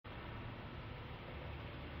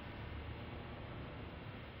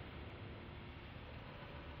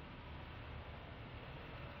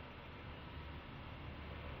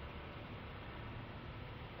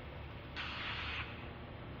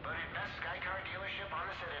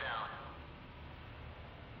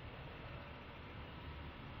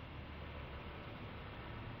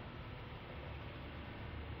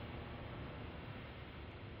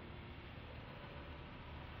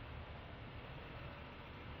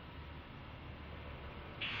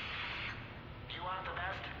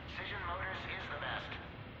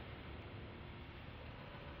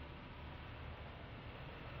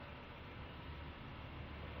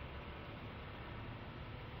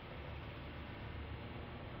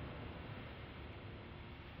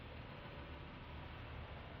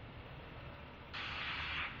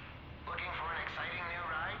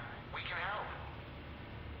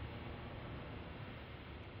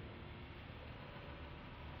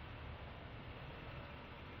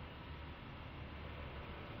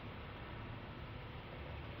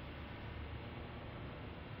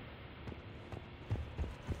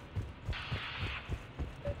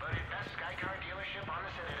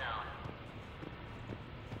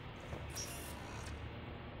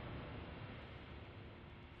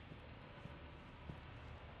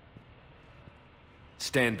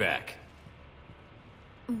Stand back.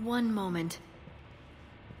 One moment.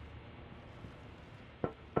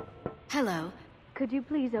 Hello. Could you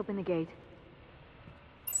please open the gate?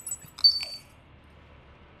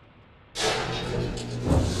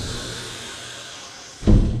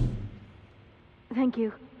 Thank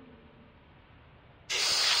you.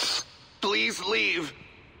 Please leave.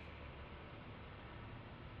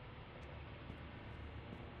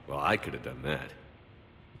 Well, I could have done that.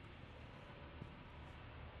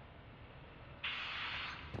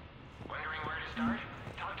 Wondering where to start?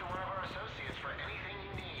 Talk to one of our associates for anything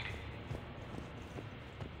you need.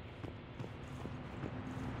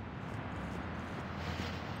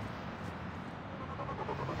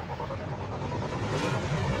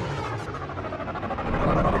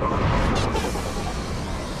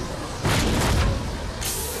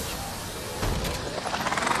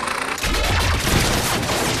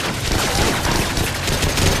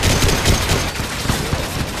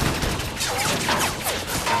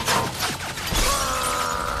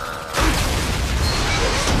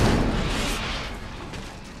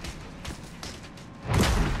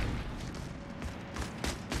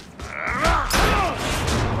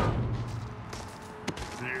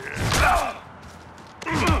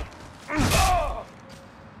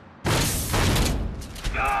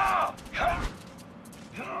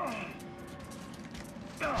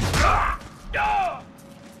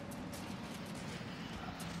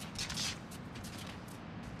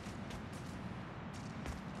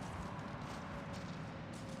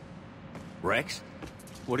 Rex?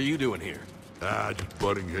 What are you doing here? Just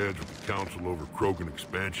butting heads with the council over Krogan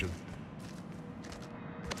expansion.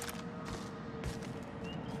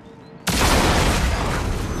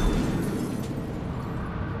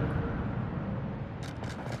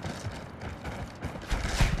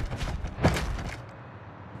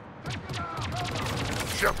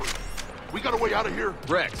 Shepard, we got a way out of here?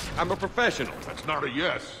 Rex, I'm a professional. That's not a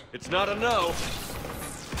yes. It's not a no.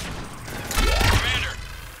 Commander!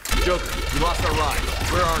 Joker, you lost our ride.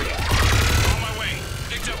 Where are you? On my way.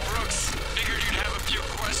 Picked up Brooks. Figured you'd have a few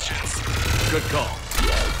questions. Good call.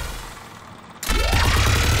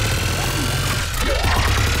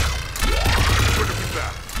 Good to be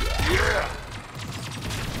back. Yeah!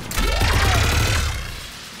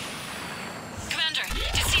 Commander,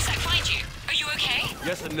 did CSEC find you? Are you okay?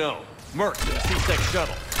 Yes and no. Mercs in a C-Sec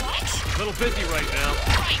shuttle. What? A little busy right now.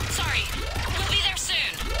 Right, sorry. We'll be there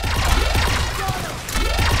soon.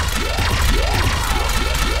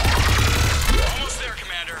 Almost there,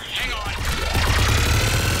 Commander. Hang on.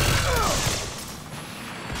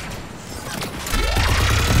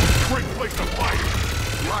 Great place to fight!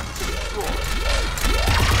 Lots to destroy.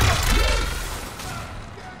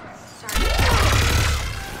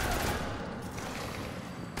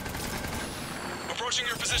 Approaching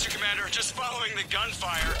your position, Commander. Just following the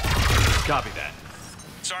gunfire. Copy that.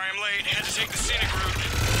 Sorry I'm late. Had to take the scenic route.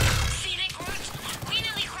 Scenic route? We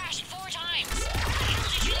nearly crashed 4 times. How the hell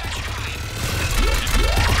did you learn to drive?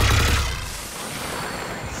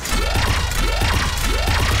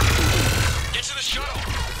 Get to the shuttle.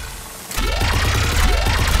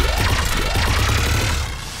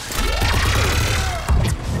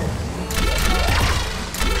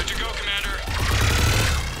 Good to go, Commander.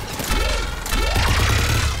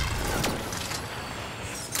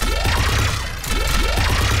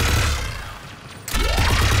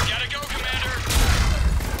 Gotta go, Commander.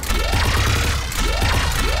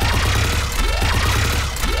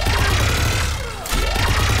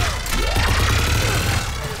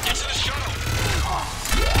 Get to the shuttle.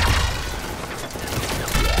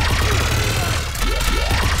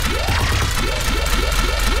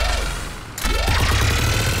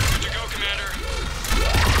 Good to go, Commander.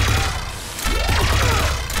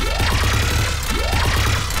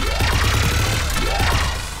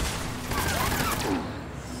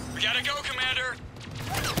 We gotta go, Commander.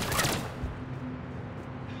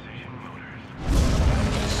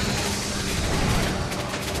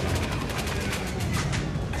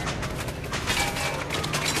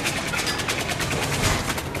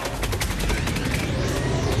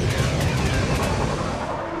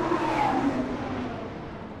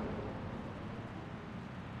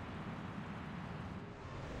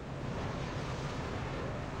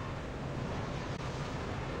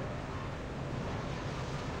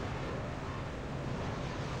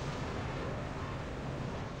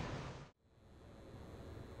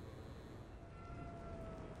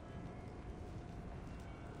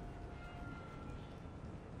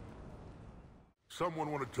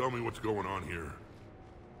 Someone want to tell me what's going on here?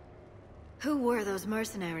 Who were those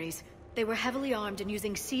mercenaries? They were heavily armed and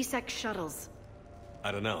using C-Sec shuttles.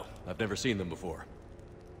 I don't know. I've never seen them before.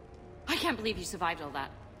 I can't believe you survived all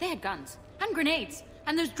that. They had guns, and grenades,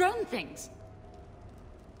 and those drone things.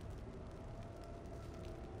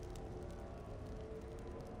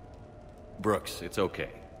 Brooks, it's okay.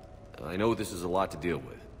 I know this is a lot to deal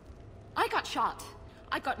with. I got shot.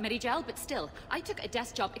 I got Medigel, but still, I took a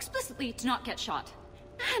desk job explicitly to not get shot.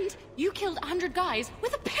 And you killed 100 guys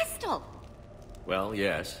with a pistol! Well,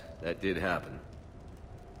 yes, that did happen.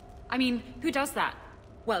 I mean, who does that?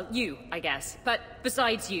 Well, you, I guess. But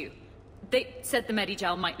besides you. They said the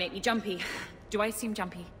Medigel might make me jumpy. Do I seem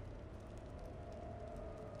jumpy?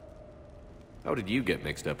 How did you get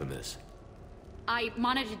mixed up in this? I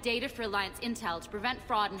monitored data for Alliance intel to prevent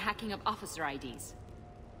fraud and hacking of officer IDs.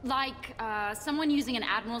 Like, someone using an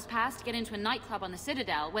Admiral's pass to get into a nightclub on the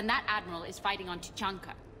Citadel when that Admiral is fighting on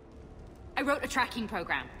Tuchanka. I wrote a tracking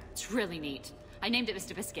program. It's really neat. I named it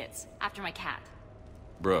Mr. Biscuits, after my cat.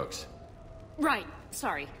 Brooks. Right,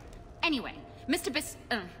 sorry. Anyway,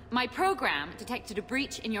 my program detected a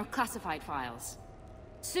breach in your classified files.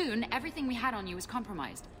 Soon, everything we had on you was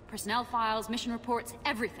compromised. Personnel files, mission reports,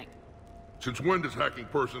 everything. Since when does hacking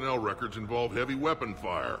personnel records involve heavy weapon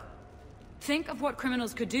fire? Think of what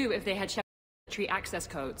criminals could do if they had Shepard access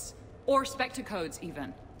codes. Or Spectre codes,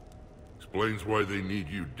 even. Explains why they need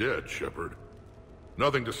you dead, Shepard.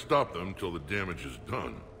 Nothing to stop them till the damage is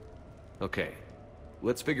done. Okay,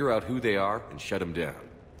 let's figure out who they are and shut them down.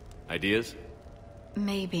 Ideas?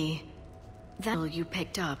 Maybe. That you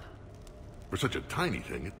picked up. For such a tiny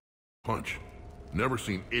thing, it's a punch. Never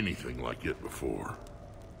seen anything like it before.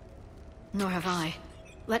 Nor have I.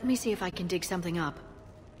 Let me see if I can dig something up.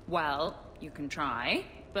 Well, you can try,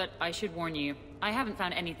 but I should warn you, I haven't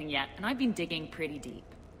found anything yet, and I've been digging pretty deep.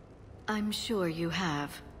 I'm sure you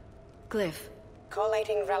have. Glyph.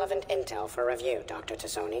 Collating relevant intel for review, Dr.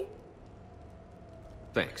 Tassoni.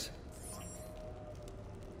 Thanks.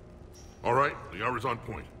 All right, the hour's on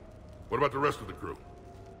point. What about the rest of the crew?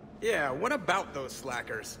 Yeah, what about those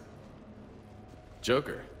slackers?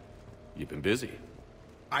 Joker, you've been busy.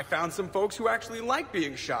 I found some folks who actually like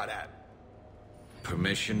being shot at.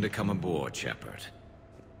 Permission to come aboard, Shepard.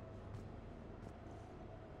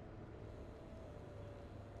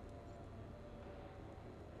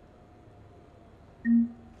 The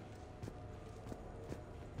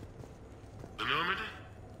Normandy?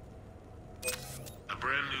 A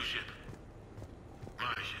brand new ship.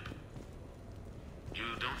 My ship. You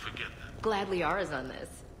don't forget that. Glad Liara's on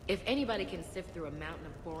this. If anybody can sift through a mountain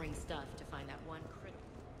of boring stuff to find that one critical...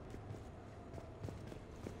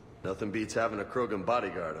 Nothing beats having a Krogan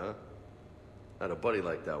bodyguard, huh? I had a buddy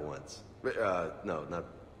like that once. No, not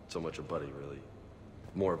so much a buddy, really.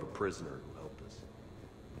 More of a prisoner who helped us.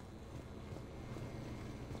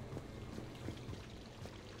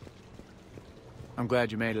 I'm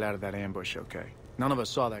glad you made it out of that ambush okay. None of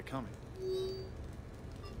us saw that coming.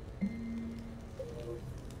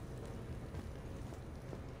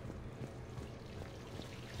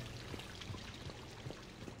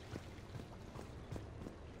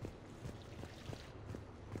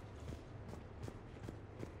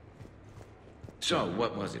 So,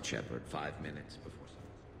 what was it, Shepard? 5 minutes before...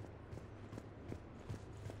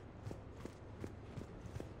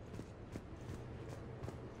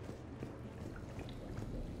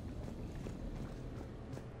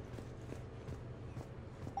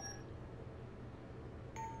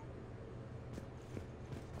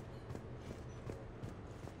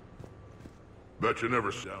 Bet you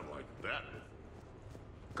never sound like that.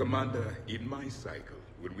 Commander, in my cycle,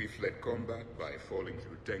 when we fled combat by falling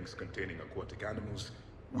through tanks containing aquatic animals,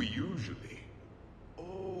 we usually...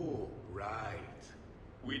 Oh, right.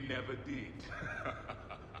 We never did.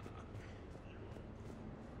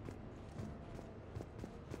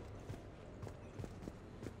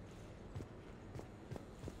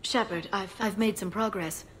 Shepard, I've made some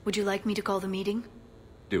progress. Would you like me to call the meeting?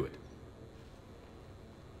 Do it.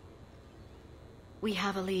 We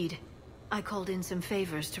have a lead. I called in some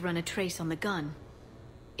favors to run a trace on the gun.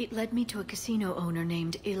 It led me to a casino owner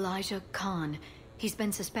named Elijah Khan. He's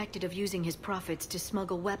been suspected of using his profits to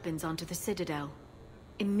smuggle weapons onto the Citadel.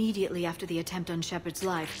 Immediately after the attempt on Shepard's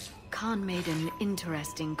life, Khan made an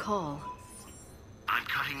interesting call. I'm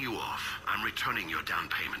cutting you off. I'm returning your down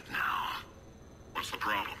payment now. What's the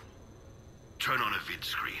problem? Turn on a vid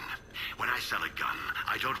screen. When I sell a gun,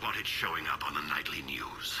 I don't want it showing up on the nightly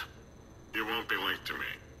news. You won't be linked to me.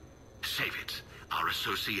 Save it. Our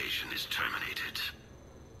association is terminated.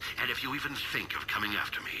 And if you even think of coming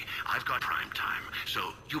after me, I've got prime time,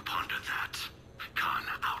 so you ponder that. Khan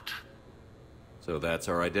out. So that's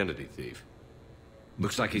our identity thief.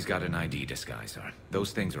 Looks like he's got an ID disguiser.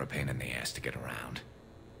 Those things are a pain in the ass to get around.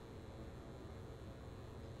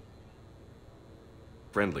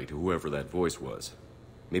 friendly to whoever that voice was.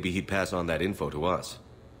 Maybe he'd pass on that info to us.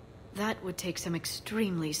 That would take some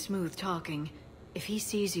extremely smooth talking. If he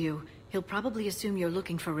sees you, he'll probably assume you're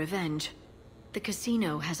looking for revenge. The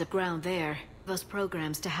casino has a ground there. Us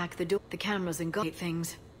programs to hack the door, the cameras and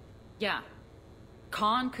things. Yeah.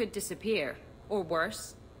 Khan could disappear. Or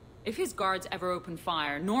worse. If his guards ever open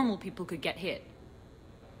fire, normal people could get hit.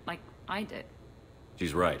 Like I did.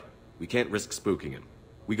 She's right. We can't risk spooking him.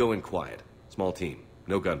 We go in quiet. Small team.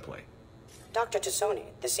 No gunplay. Dr. Tassoni,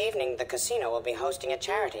 this evening the casino will be hosting a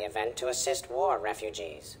charity event to assist war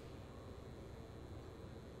refugees.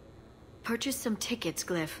 Purchase some tickets,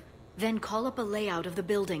 Glyph. Then call up a layout of the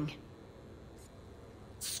building.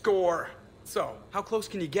 Score. So, how close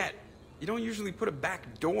can you get? You don't usually put a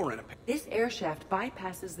back door in a... This air shaft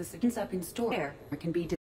bypasses the signals up in store. Air can be...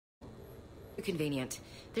 Convenient.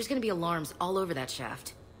 There's gonna be alarms all over that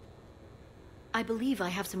shaft. I believe I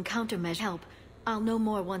have some countermeasure help. I'll know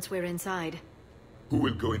more once we're inside. Who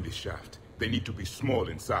will go in this shaft? They need to be small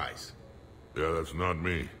in size. Yeah, that's not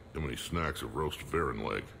me. Too many snacks of roast Varen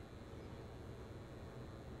leg.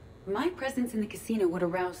 My presence in the casino would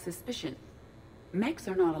arouse suspicion. Mechs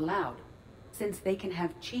are not allowed, since they can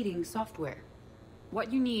have cheating software.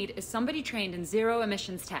 What you need is somebody trained in zero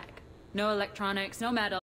emissions tech. No electronics, no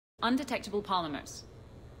metal, undetectable polymers.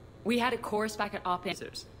 We had a course back at Op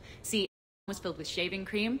Answers. See, it was filled with shaving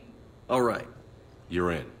cream. All right.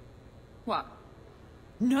 You're in. What?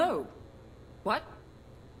 No. What?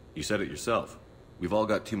 You said it yourself. We've all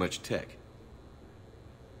got too much tech.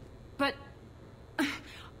 But...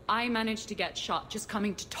 I managed to get shot just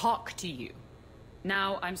coming to talk to you.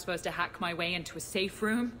 Now I'm supposed to hack my way into a safe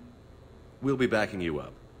room? We'll be backing you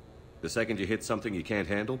up. The second you hit something you can't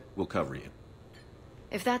handle, we'll cover you.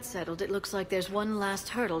 If that's settled, it looks like there's one last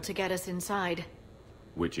hurdle to get us inside.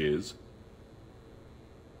 Which is?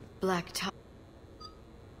 Black tie.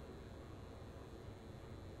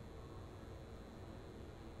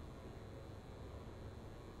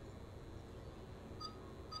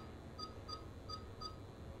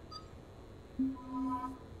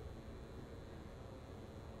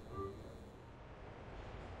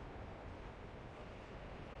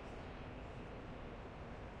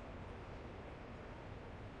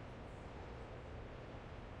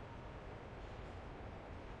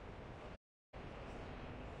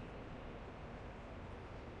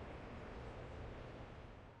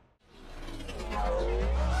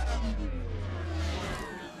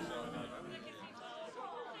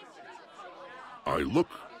 I look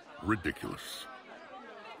ridiculous.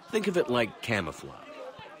 Think of it like camouflage.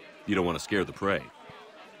 You don't want to scare the prey.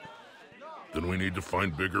 Then we need to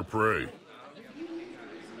find bigger prey.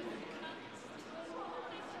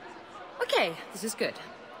 Okay, this is good.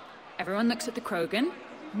 Everyone looks at the Krogan.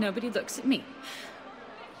 Nobody looks at me.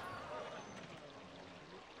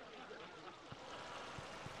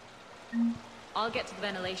 I'll get to the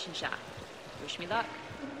ventilation shaft. Wish me luck.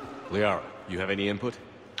 Liara, you have any input?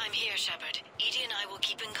 I'm here, Shepard. Edie and I will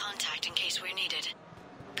keep in contact in case we're needed.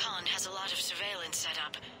 Khan has a lot of surveillance set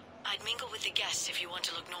up. I'd mingle with the guests if you want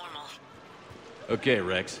to look normal. Okay,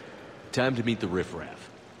 Rex. Time to meet the riffraff.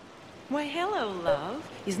 Why, hello, love.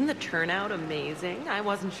 Isn't the turnout amazing? I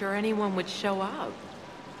wasn't sure anyone would show up.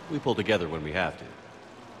 We pull together when we have to.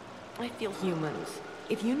 I feel humans.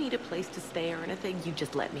 If you need a place to stay or anything, you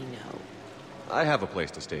just let me know. I have a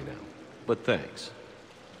place to stay now, but thanks.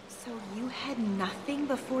 So you had nothing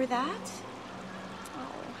before that?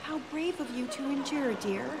 Oh, how brave of you to endure,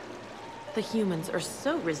 dear. The humans are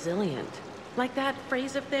so resilient. Like that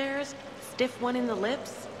phrase of theirs, stiff one in the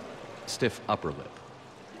lips? Stiff upper lip.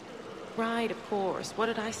 Right, of course. What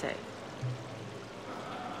did I say?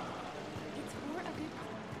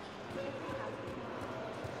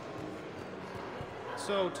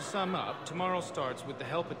 So, to sum up, tomorrow starts with the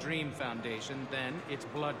Help a Dream Foundation, then it's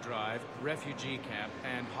blood drive, refugee camp,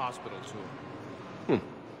 and hospital tour.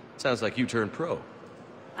 Sounds like you turned pro.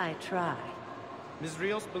 I try. Ms.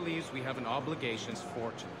 Rios believes we have an obligations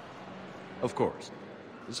fortune. Of course.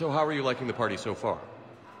 So how are you liking the party so far?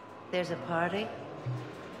 There's a party?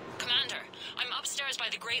 Commander, I'm upstairs by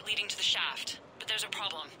the grate leading to the shaft, but there's a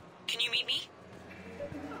problem. Can you meet me?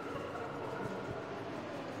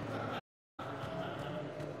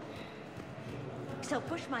 So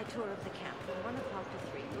push my tour of the camp from 1 o'clock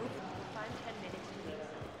to 3. We'll find 10 minutes to meet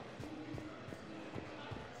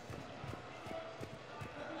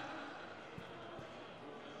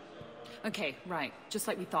some. Okay, right. Just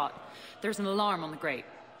like we thought. There's an alarm on the grate.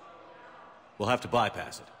 We'll have to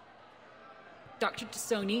bypass it. Dr.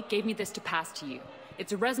 Tassoni gave me this to pass to you.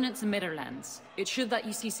 It's a resonance emitter lens. It should let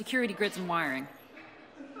you see security grids and wiring.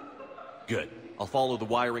 Good. I'll follow the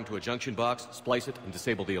wiring to a junction box, splice it, and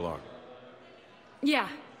disable the alarm. Yeah.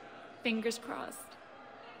 Fingers crossed.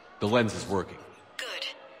 The lens is working. Good.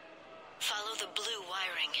 Follow the blue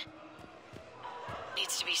wiring.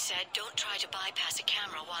 Needs to be said, don't try to bypass a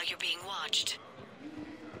camera while you're being watched.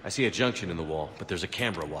 I see a junction in the wall, but there's a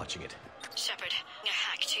camera watching it. Shepard, a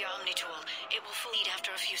hack to your Omni-tool. It will full lead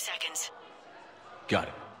after a few seconds. Got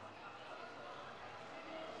it.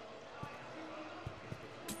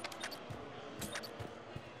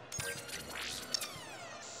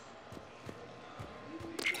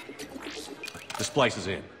 The splice is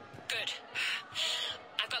in. Good.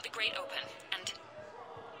 I've got the grate open, and...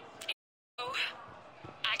 Oh,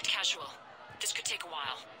 act casual. This could take a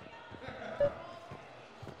while.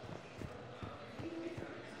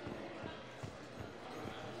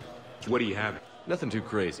 What do you have? Nothing too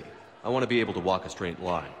crazy. I want to be able to walk a straight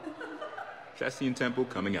line. Cassian Temple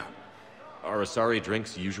coming up. Are Asari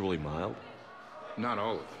drinks usually mild? Not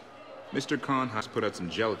all of them. Mr. Khan has put out some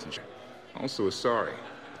gelatin. Also Asari.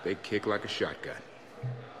 They kick like a shotgun.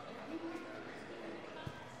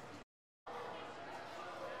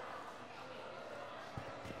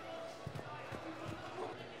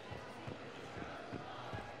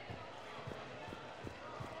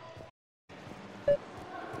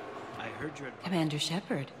 I heard your... Commander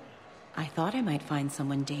Shepard, I thought I might find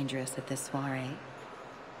someone dangerous at this soiree.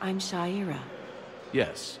 I'm Shaira.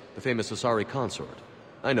 Yes, the famous Asari consort.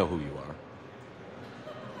 I know who you are.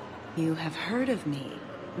 You have heard of me.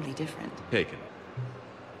 Really different. Taken.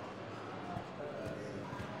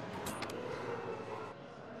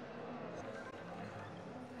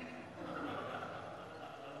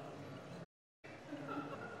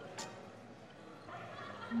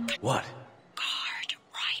 What? Guard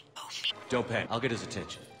right open. Don't panic. I'll get his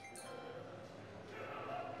attention.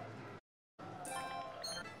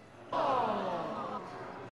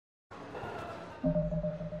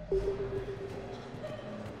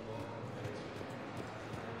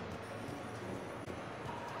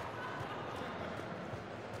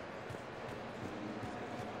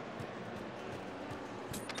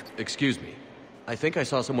 Excuse me. I think I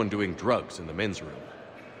saw someone doing drugs in the men's room.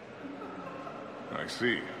 I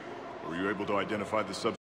see. Were you able to identify the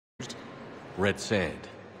subject? Red sand.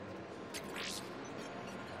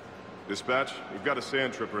 Dispatch, we've got a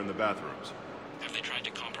sand tripper in the bathrooms. Have they tried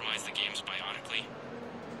to compromise the games biotically?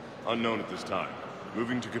 Unknown at this time.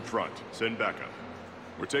 Moving to confront. Send backup.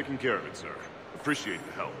 We're taking care of it, sir. Appreciate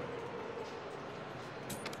the help.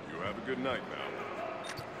 You have a good night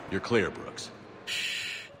now. You're clear, Brooks.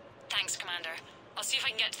 Thanks, Commander. I'll see if I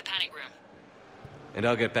can get to the panic room. And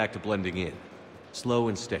I'll get back to blending in. Slow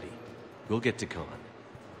and steady. We'll get to Khan.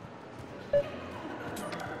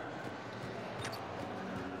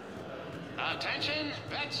 Attention,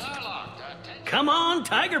 bets are locked. Attention. Come on,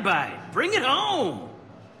 Tiger Bite. Bring it home.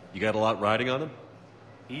 You got a lot riding on him?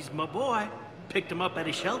 He's my boy. Picked him up at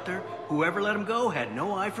a shelter. Whoever let him go had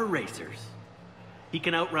no eye for racers. He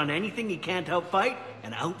can outrun anything he can't outfight,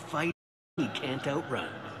 and outfight he can't outrun.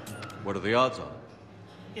 What are the odds on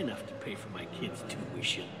him? Enough to pay for my kids'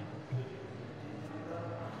 tuition.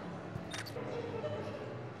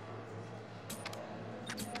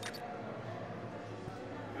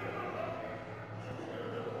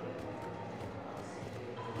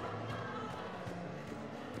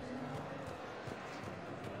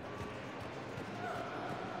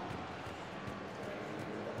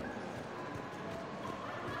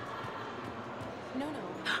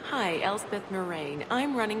 Hi, Elspeth Moraine.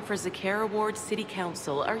 I'm running for Zakara Ward City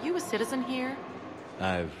Council. Are you a citizen here?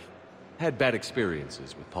 I've had bad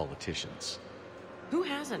experiences with politicians. Who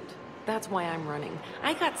hasn't? That's why I'm running.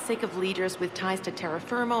 I got sick of leaders with ties to terra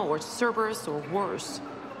firma or Cerberus or worse.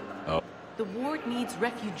 Oh. The ward needs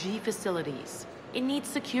refugee facilities. It needs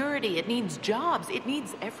security. It needs jobs. It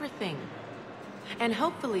needs everything. And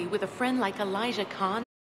hopefully, with a friend like Elijah Khan,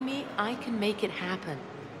 I can make it happen.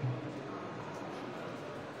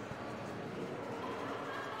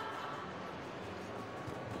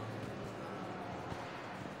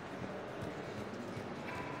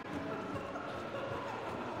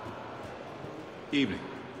 Evening.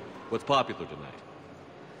 What's popular tonight?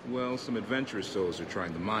 Well, some adventurous souls are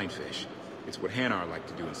trying the mind fish. It's what Hanar like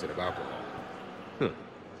to do instead of alcohol. Huh.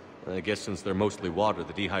 I guess since they're mostly water,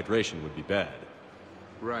 the dehydration would be bad.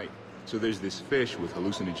 Right. So there's this fish with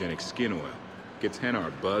hallucinogenic skin oil. Gets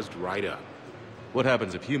Hanar buzzed right up. What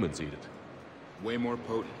happens if humans eat it? Way more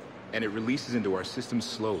potent. And it releases into our system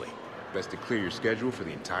slowly. Best to clear your schedule for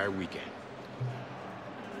the entire weekend.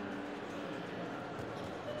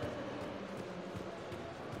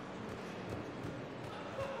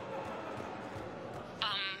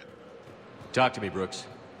 Talk to me, Brooks.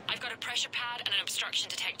 I've got a pressure pad and an obstruction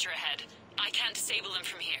detector ahead. I can't disable them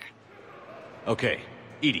from here. Okay.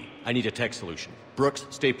 Edie, I need a tech solution. Brooks,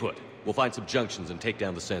 stay put. We'll find some junctions and take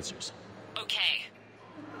down the sensors. Okay.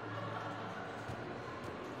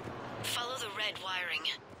 Follow the red wiring.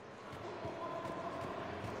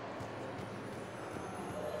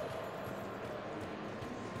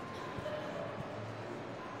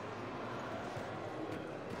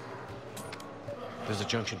 There's a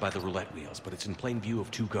junction by the roulette wheels, but it's in plain view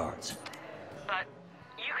of 2 guards. But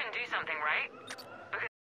you can do something, right? Because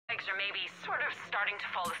legs are maybe sort of starting to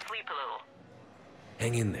fall asleep a little.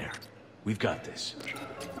 Hang in there. We've got this.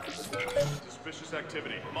 Suspicious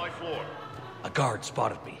activity. My floor. A guard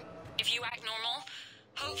spotted me. If you act normal,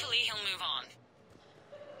 hopefully he'll move on.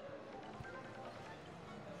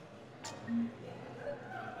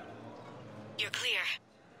 You're clear.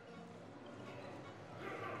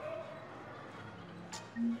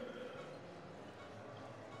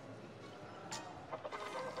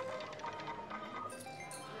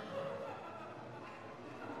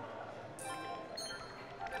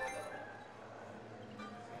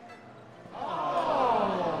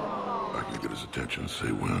 I can get his attention,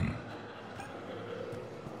 say when.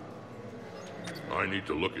 I need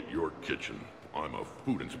to look at your kitchen. I'm a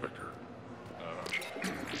food inspector.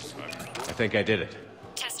 I think I did it.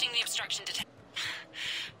 Testing the obstruction detector.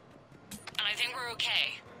 And I think we're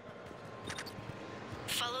okay.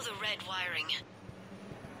 Follow the red wiring.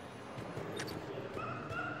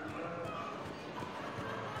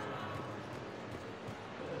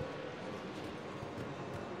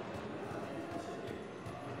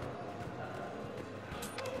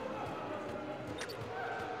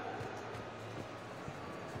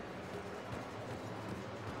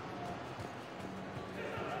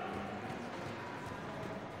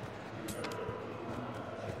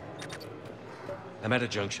 I'm at a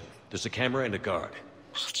junction. There's a camera and a guard.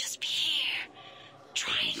 I'll just be here.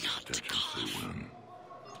 Try not to Say when.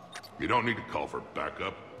 You don't need to call for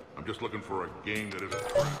backup. I'm just looking for a game that is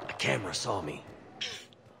a... The camera saw me.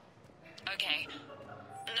 Okay.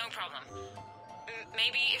 No problem.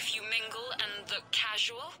 Maybe if you mingle and look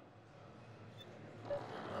casual?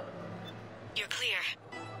 You're clear.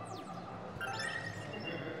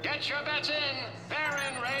 Get your bets in. They're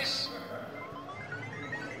in race.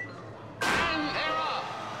 And they're off.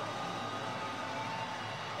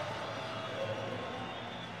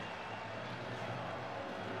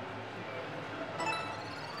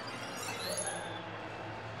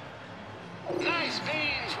 Nice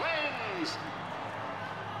Beans wins.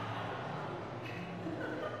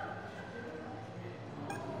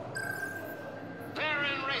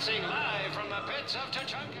 Baron Racing live from the pits of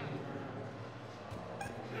Tachanka.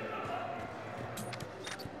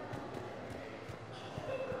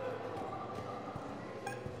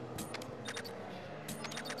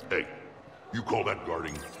 Hey, you call that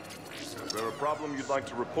guarding? Is there a problem you'd like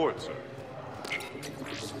to report, sir?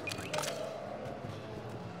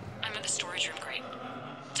 I'm at the storage room, great.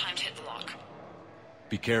 Time to hit the lock.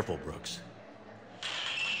 Be careful, Brooks.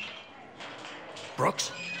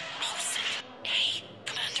 Brooks? Hey,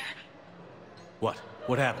 Commander. What?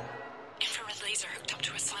 What happened? Infrared laser hooked up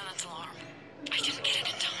to a silent alarm. I didn't get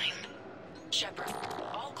it in time. Shepard,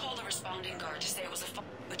 I'll call the responding guard to say it was a fire,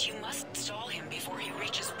 but you must stall him before he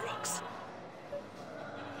reaches Brooks.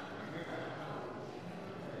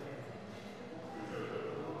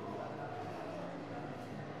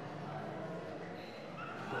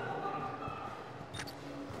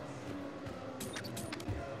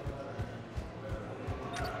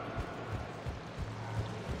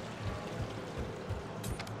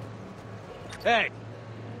 Hey!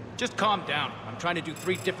 Just calm down. I'm trying to do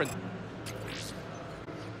 3 different...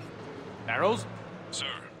 Barrows? Sir,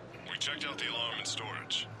 we checked out the alarm in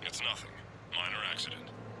storage. It's nothing. Minor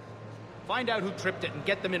accident. Find out who tripped it and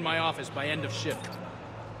get them in my office by end of shift.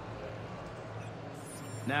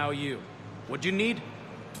 Now you. What'd you need?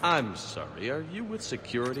 I'm sorry, are you with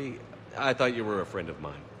security? I thought you were a friend of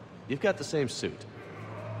mine. You've got the same suit.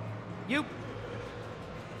 You...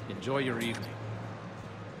 Enjoy your evening.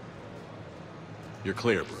 You're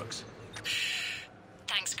clear, Brooks.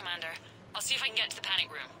 Thanks, Commander. I'll see if I can get to the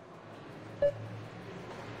panic room.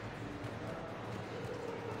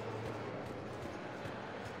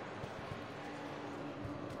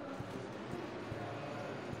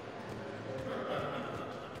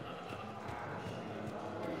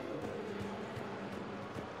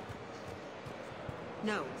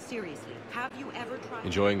 No, seriously. Have you ever tried...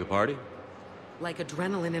 Enjoying the party? Like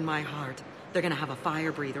adrenaline in my heart. They're gonna have a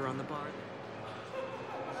fire breather on the bar.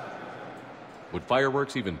 Would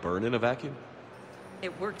fireworks even burn in a vacuum?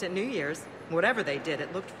 It worked at New Year's. Whatever they did,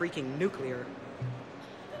 it looked freaking nuclear.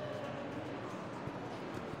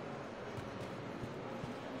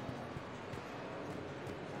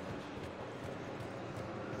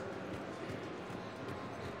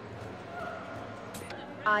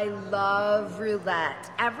 I love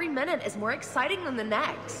roulette. Every minute is more exciting than the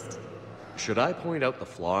next. Should I point out the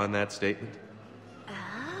flaw in that statement?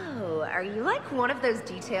 Oh, are you like one of those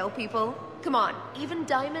detail people? Come on, even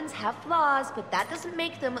diamonds have flaws, but that doesn't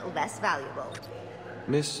make them less valuable.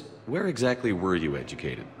 Miss, where exactly were you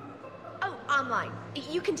educated? Oh, online.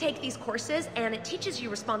 You can take these courses, and it teaches you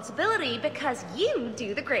responsibility because you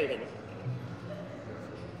do the grading.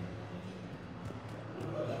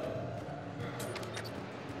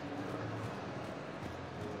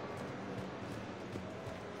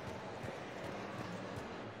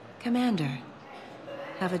 Commander,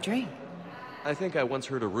 have a drink. I think I once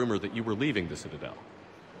heard a rumor that you were leaving the Citadel.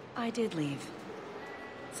 I did leave.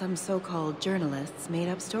 Some so-called journalists made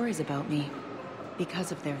up stories about me.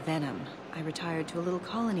 Because of their venom, I retired to a little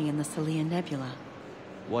colony in the Salian Nebula.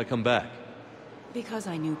 Why come back? Because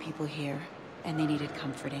I knew people here, and they needed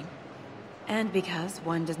comforting. And because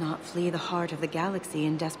one does not flee the heart of the galaxy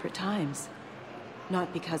in desperate times.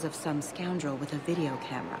 Not because of some scoundrel with a video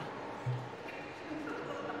camera.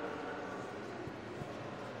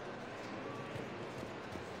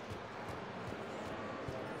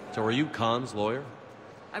 So are you Khan's lawyer?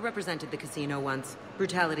 I represented the casino once.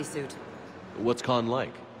 Brutality suit. What's Khan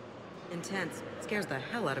like? Intense. Scares the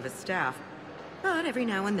hell out of his staff. But every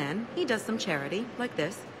now and then, he does some charity, like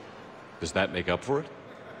this. Does that make up for it?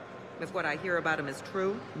 If what I hear about him is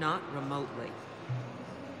true, not remotely.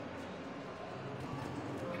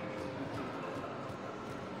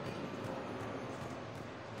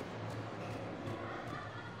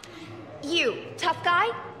 You, tough guy?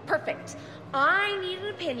 Perfect. I need an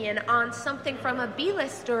opinion on something from a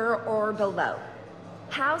B-lister or below.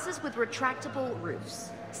 Houses with retractable roofs.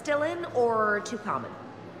 Still in or too common?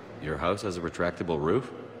 Your house has a retractable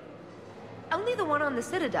roof? Only the one on the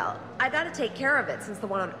Citadel. I gotta take care of it since the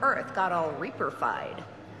one on Earth got all Reaper-fied.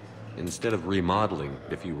 Instead of remodeling,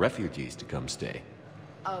 get a few refugees to come stay.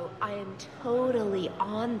 Oh, I am totally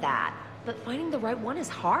on that. But finding the right one is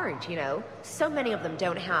hard, you know? So many of them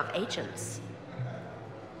don't have agents.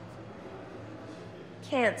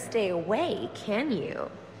 Can't stay away, can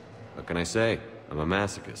you? What can I say? I'm a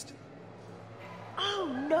masochist.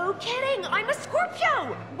 Oh, no kidding! I'm a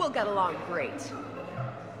Scorpio! We'll get along great.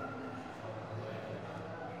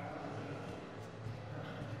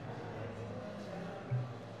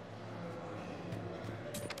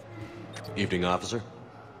 Evening, officer.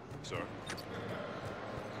 Sir.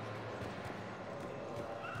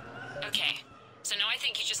 Okay, so now I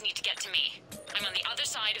think you just need to get to me. I'm on the other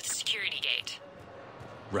side of the security gate.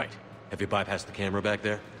 Right. Have you bypassed the camera back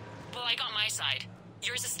there? Well, I got my side.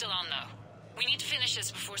 Yours is still on, though. We need to finish this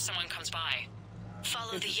before someone comes by.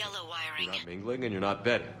 Follow the yellow wiring. You're not mingling and you're not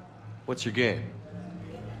betting. What's your game?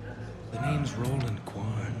 The name's Roland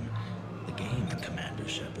Quarn. The game, Commander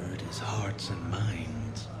Shepard, is hearts and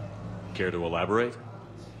minds. Care to elaborate?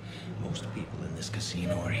 Most people in this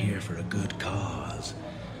casino are here for a good cause.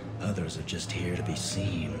 Others are just here to be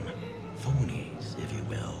seen. Phonies, if you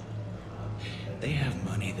will. They have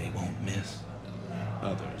money they won't miss.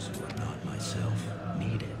 Others who are not myself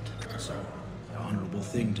need it. So, the honorable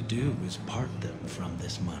thing to do is part them from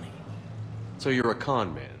this money. So you're a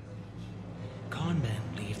con man? Con men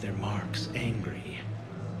leave their marks angry.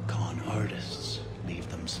 Con artists leave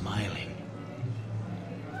them smiling.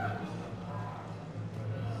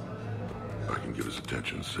 I can get his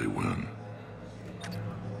attention, say when.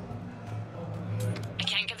 I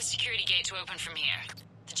can't get the security gate to open from here.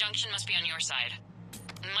 The junction must be on your side.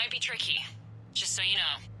 It might be tricky, just so you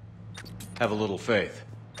know. Have a little faith.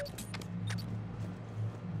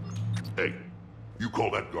 Hey, you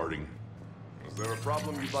call that guarding? Is there a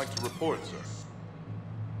problem you'd like to report, sir?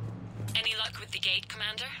 Any luck with the gate,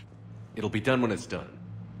 Commander? It'll be done when it's done.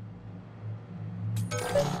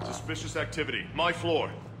 Suspicious activity. My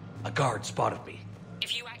floor. A guard spotted me.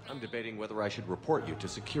 If you act... I'm debating whether I should report you to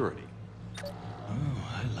security. Oh,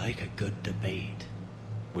 I like a good debate.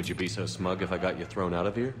 Would you be so smug if I got you thrown out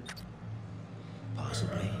of here?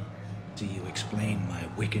 Possibly. Do you explain my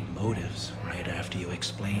wicked motives right after you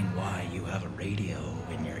explain why you have a radio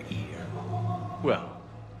in your ear? Well,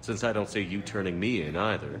 since I don't see you turning me in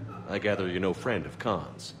either, I gather you're no friend of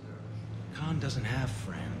Khan's. Khan doesn't have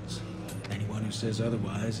friends. Anyone who says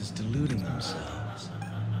otherwise is deluding themselves.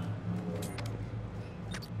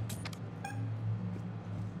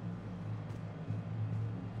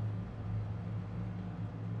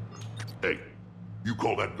 Hey, you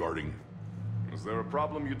call that guarding? Is there a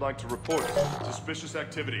problem you'd like to report? Suspicious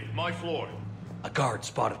activity. My floor. A guard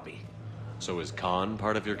spotted me. So is Khan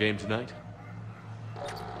part of your game tonight?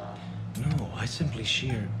 No, I simply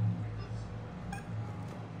shear...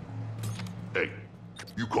 Hey,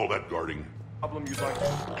 you call that guarding? Problem you'd like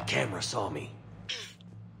to... The camera saw me.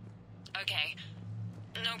 Okay.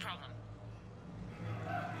 No problem.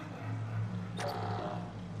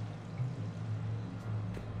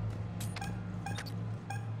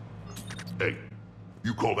 Hey,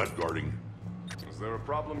 you call that guarding? Is there a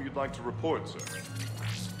problem you'd like to report, sir?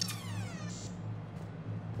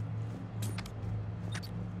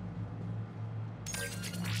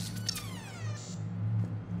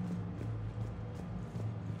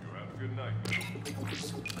 You have a good night.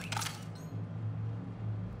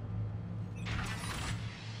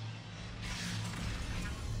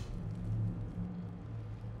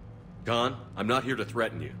 Khan, I'm not here to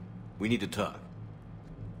threaten you. We need to talk.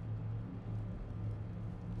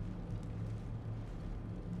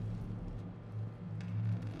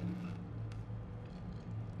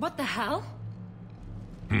 What the hell?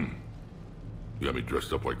 You got me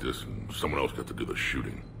dressed up like this, and someone else got to do the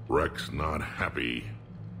shooting. Rex not happy.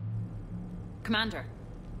 Commander,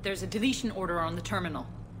 there's a deletion order on the terminal.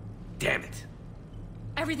 Damn it.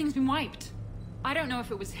 Everything's been wiped. I don't know if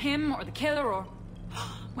it was him or the killer or...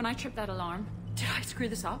 When I tripped that alarm, did I screw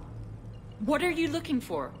this up? What are you looking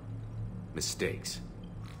for? Mistakes.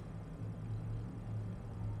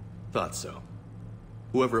 Thought so.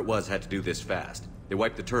 Whoever it was had to do this fast. They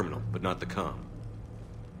wiped the terminal, but not the comm.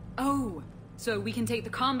 Oh, so we can take the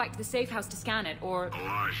comm back to the safe house to scan it, or...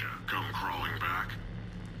 Elijah, come crawling back.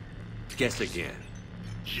 Guess again.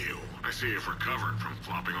 You. I see you've recovered from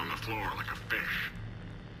flopping on the floor like a fish.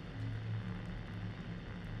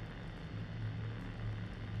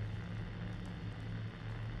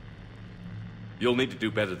 You'll need to do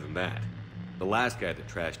better than that. The last guy that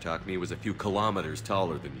trash-talked me was a few kilometers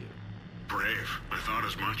taller than you. Brave. I thought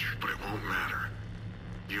as much, but it won't matter.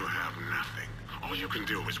 You have nothing. All you can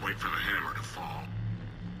do is wait for the hammer to fall.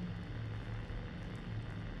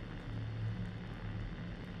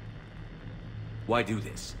 Why do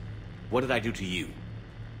this? What did I do to you?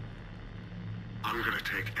 I'm gonna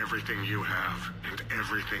take everything you have and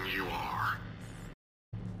everything you are.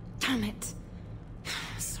 Damn it.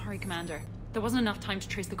 Sorry, Commander. There wasn't enough time to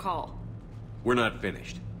trace the call. We're not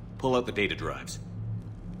finished. Pull out the data drives.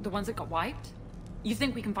 The ones that got wiped? You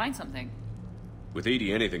think we can find something? With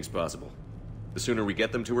Edie, anything's possible. The sooner we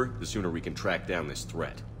get them to her, the sooner we can track down this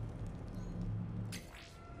threat.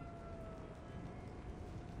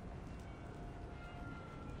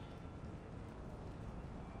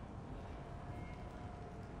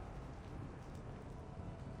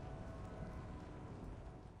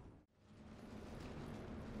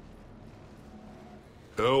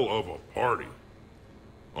 Hell of a party.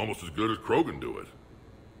 Almost as good as Krogan do it.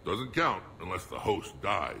 Doesn't count unless the host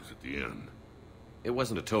dies at the end. It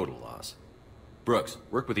wasn't a total loss. Brooks,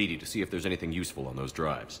 work with Edie to see if there's anything useful on those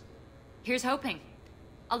drives. Here's hoping.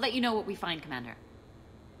 I'll let you know what we find, Commander.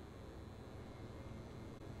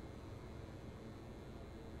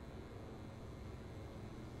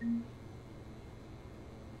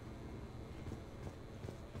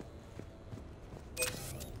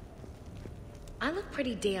 I look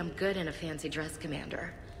pretty damn good in a fancy dress,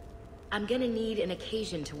 Commander. I'm gonna need an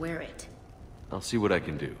occasion to wear it. I'll see what I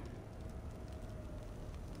can do.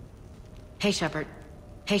 Hey, Shepard.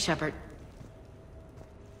 Hey, Shepard.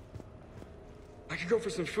 I could go for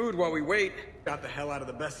some food while we wait. Got the hell out of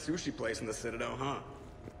the best sushi place in the Citadel, huh?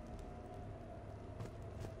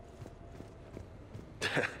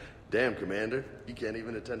 Damn, Commander. You can't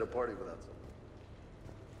even attend a party without some.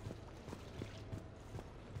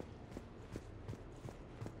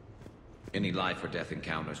 Any life or death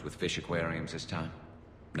encounters with fish aquariums this time?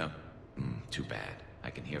 No? Too bad. I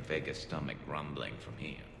can hear Vega's stomach grumbling from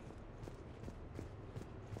here.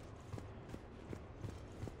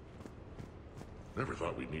 Never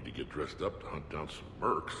thought we'd need to get dressed up to hunt down some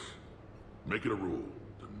mercs. Make it a rule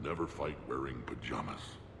to never fight wearing pajamas.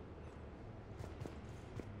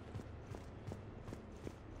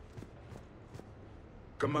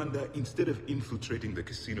 Commander, instead of infiltrating the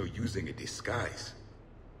casino using a disguise,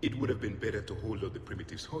 it would have been better to hold up the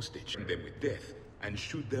primitives hostage, and them with death, and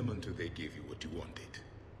shoot them until they gave you what you wanted.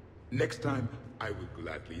 Next time, I will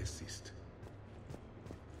gladly assist.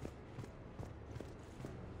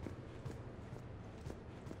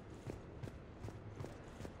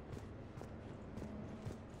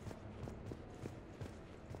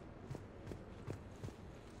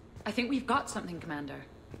 I think we've got something, Commander.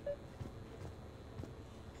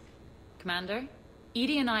 Commander,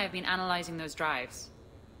 Edie and I have been analyzing those drives.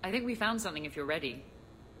 I think we found something if you're ready.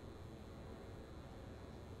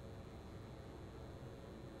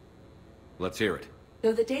 Let's hear it.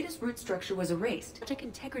 Though the data's root structure was erased, logic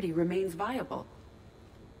integrity remains viable.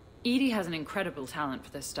 Edie has an incredible talent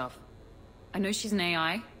for this stuff. I know she's an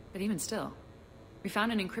AI, but even still. We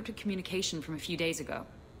found an encrypted communication from a few days ago.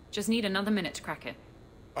 Just need another minute to crack it.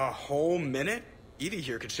 A whole minute? Edie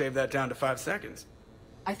here could shave that down to 5 seconds.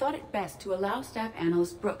 I thought it best to allow Staff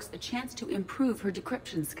Analyst Brooks a chance to improve her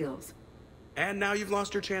decryption skills. And now you've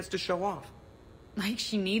lost your chance to show off. Like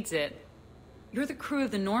she needs it. You're the crew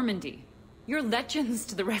of the Normandy. You're legends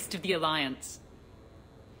to the rest of the Alliance.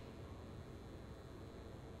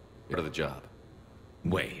 What of the job?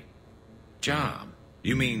 Wait. Job?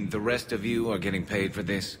 You mean the rest of you are getting paid for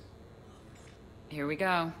this? Here we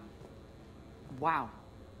go. Wow.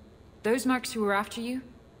 Those mercs who were after you,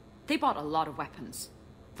 they bought a lot of weapons.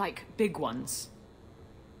 Like, big ones.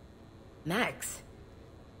 Max?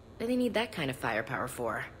 What do they need that kind of firepower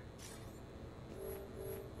for?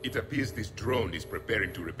 It appears this drone is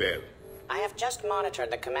preparing to rebel. I have just monitored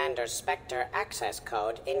the Commander's Spectre access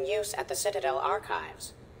code in use at the Citadel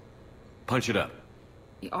archives. Punch it up.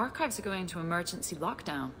 The archives are going into emergency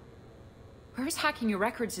lockdown. Whoever's hacking your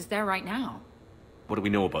records is there right now. What do we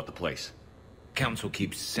know about the place? Council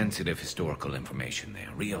keeps sensitive historical information there.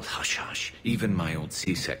 Real hush-hush. Even my old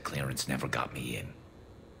CSEC clearance never got me in.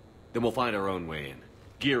 Then we'll find our own way in.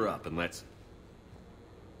 Gear up and let's...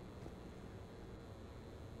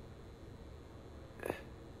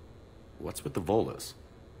 What's with the Volas?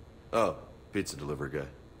 Oh, pizza delivery guy.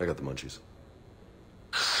 I got the munchies.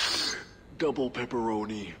 Double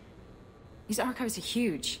pepperoni. These archives are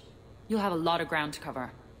huge. You'll have a lot of ground to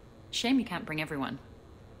cover. Shame you can't bring everyone.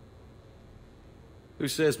 Who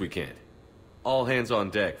says we can't? All hands on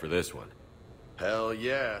deck for this one. Hell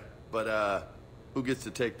yeah. But, who gets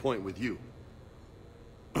to take point with you?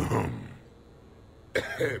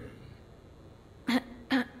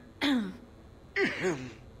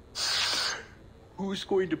 Who's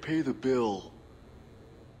going to pay the bill?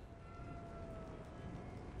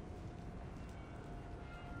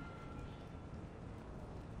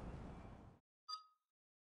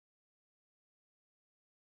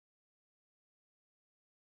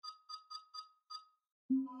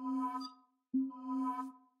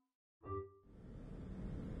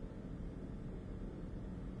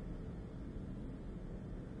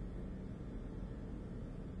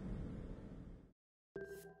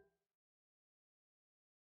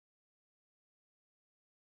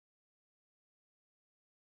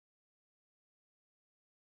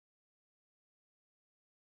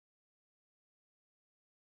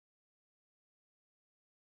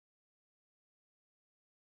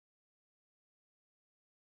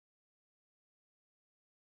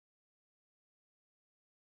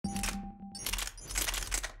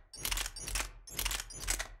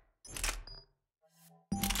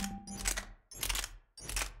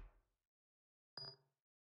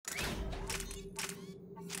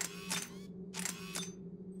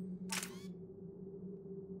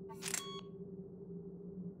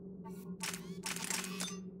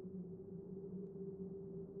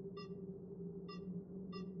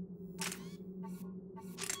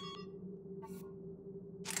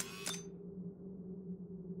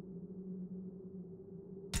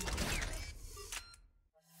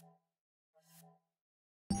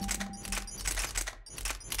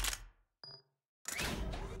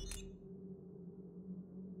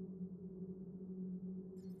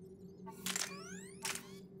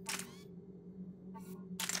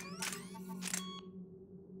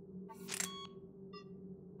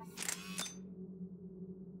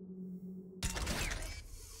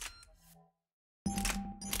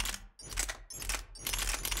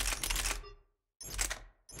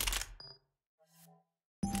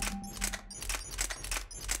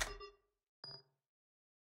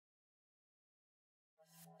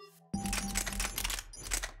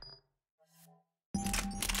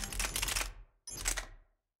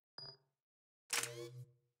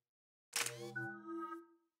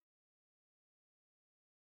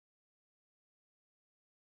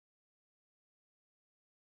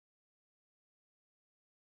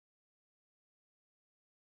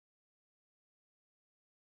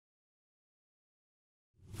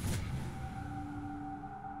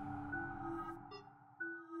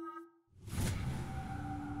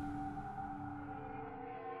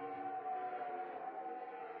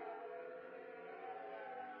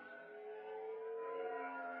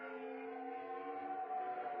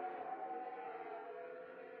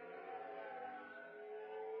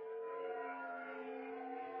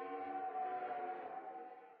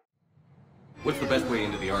 What's the best way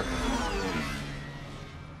into the archive?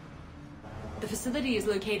 The facility is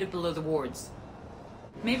located below the wards.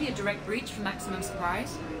 Maybe a direct breach for maximum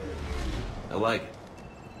surprise? I like it.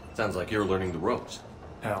 Sounds like you're learning the ropes.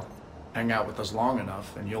 Hell, hang out with us long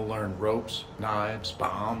enough and you'll learn ropes, knives,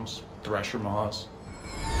 bombs, thresher maws.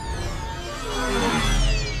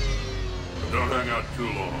 Don't hang out too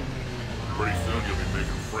long. Pretty soon you'll be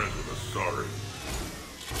making friends with a sorry.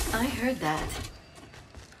 I heard that.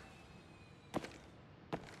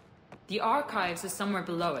 The archives is somewhere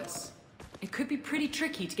below us. It could be pretty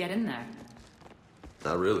tricky to get in there.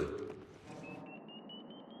 Not really.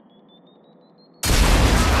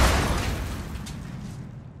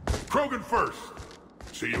 Krogan first.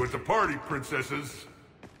 See you at the party, princesses.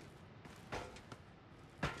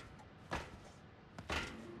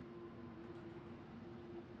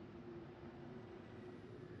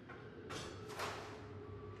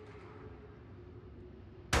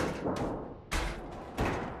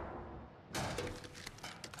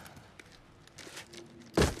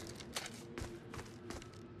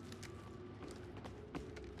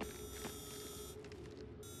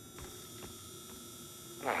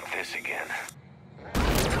 Not this again.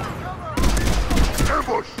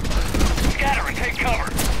 Ambush! Scatter and take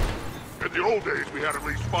cover! In the old days, we had at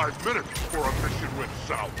least 5 minutes before a mission went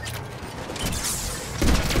south.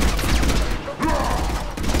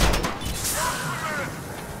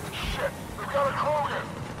 Shit! We've got a Krogan!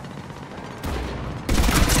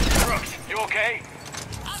 Brooks, you okay?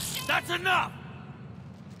 That's enough!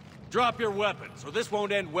 Drop your weapons, or this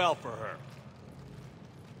won't end well for her.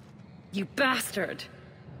 You bastard!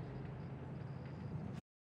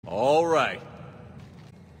 All right.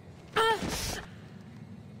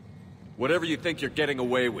 Whatever you think you're getting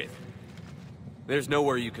away with. There's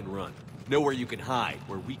nowhere you can run. Nowhere you can hide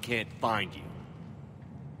where we can't find you.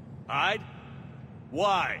 Hide?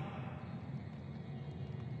 Why?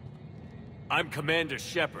 I'm Commander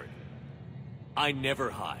Shepard. I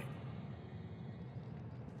never hide.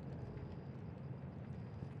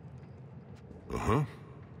 Uh-huh.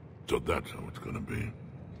 So that's how it's gonna be.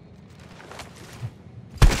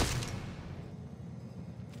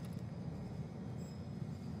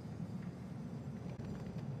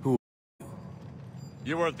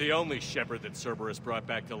 You weren't the only Shepard that Cerberus brought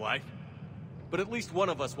back to life. But at least one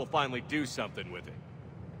of us will finally do something with it.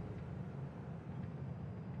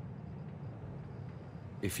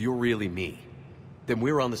 If you're really me, then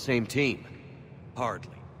we're on the same team.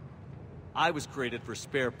 Hardly. I was created for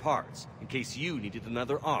spare parts, in case you needed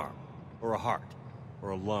another arm, or a heart, or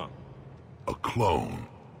a lung. A clone.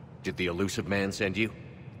 Did the elusive man send you?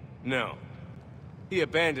 No. He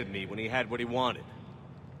abandoned me when he had what he wanted.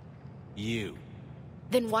 You.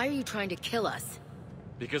 Then why are you trying to kill us?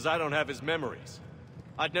 Because I don't have his memories.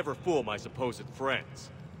 I'd never fool my supposed friends.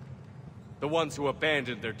 The ones who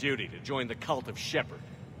abandoned their duty to join the cult of Shepard.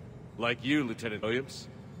 Like you, Lieutenant Williams.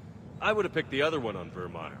 I would have picked the other one on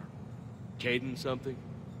Vermeer. Caden something?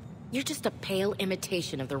 You're just a pale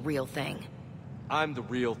imitation of the real thing. I'm the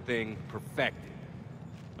real thing perfected.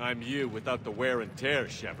 I'm you without the wear and tear,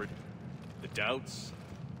 Shepard. The doubts,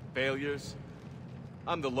 failures.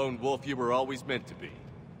 I'm the lone wolf you were always meant to be.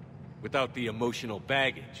 Without the emotional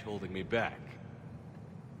baggage holding me back.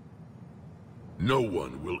 No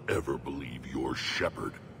one will ever believe you're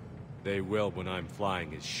Shepard. They will when I'm flying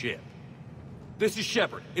his ship. This is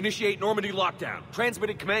Shepard. Initiate Normandy lockdown.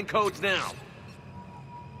 Transmitting command codes now.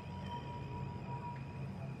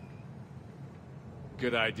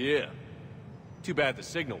 Good idea. Too bad the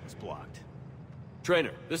signal was blocked.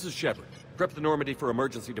 Trainer, this is Shepard. Prep the Normandy for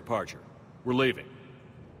emergency departure. We're leaving.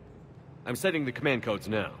 I'm setting the command codes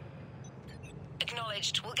now.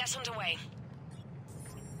 Acknowledged. We'll get underway.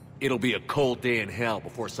 It'll be a cold day in hell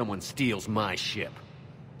before someone steals my ship.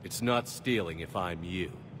 It's not stealing if I'm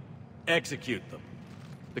you. Execute them.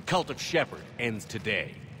 The cult of Shepard ends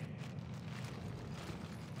today.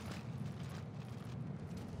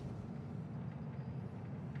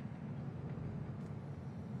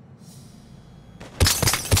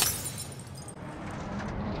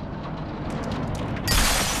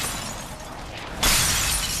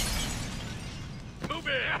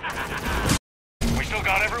 We still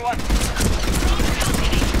got everyone?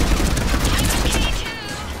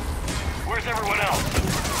 Where's everyone else?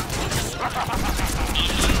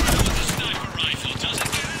 Sniper rifle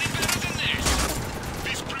doesn't get any better than this.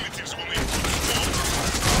 These primitives will make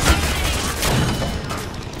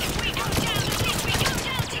If we go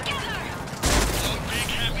down together! one big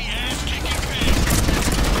happy ass kicking face.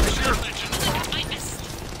 I missed.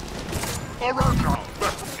 All right now.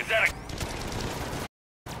 Is that a...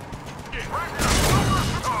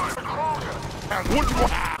 And what do I...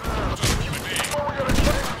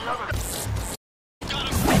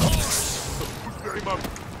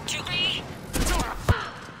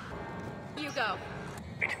 You go.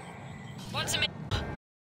 What's a minute?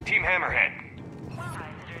 Team Hammerhead.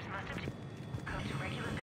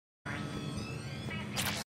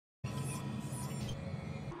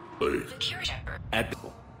 At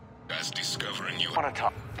That's discovering you. want to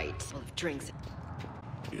talk Right. Well, drinks.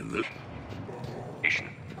 In this...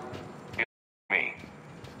 me.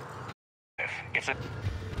 If it's a...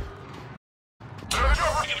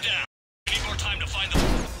 Bring him down. Need more time to find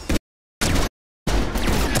them.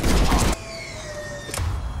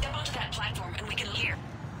 Step onto that platform and we can hear.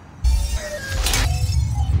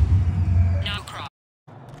 Now cross.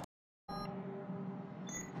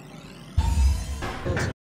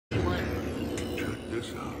 Check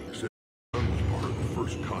this out. Said was part of the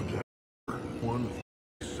first contact.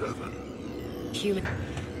 1-7. Human.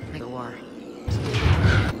 War.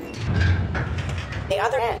 The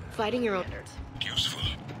other end. Fighting your own. Useful.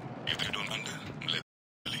 If they don't let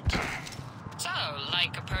So,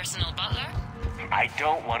 like a personal butler? I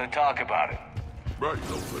don't want to talk about it. Right,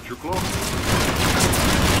 don't let your clothes.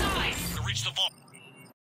 Nice! to reach the vault.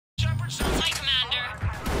 Shepard, Hi, Commander.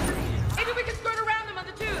 Maybe we can skirt around them on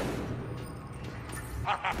the tube.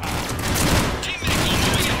 Teammate,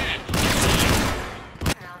 moving ahead.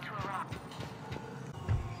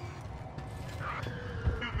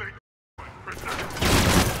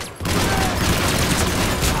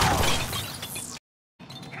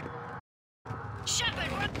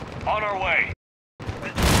 Shepard, we're... On our way.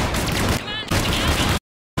 Commander, we can't go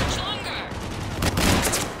much longer.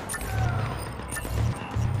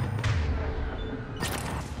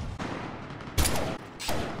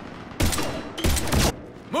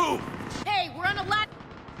 Move! Hey, we're on a lat.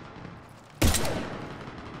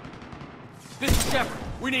 This is Shepard.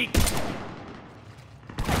 We need...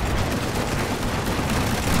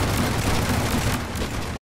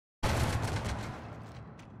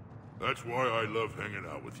 That's why I love hanging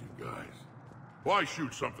out with you guys. Why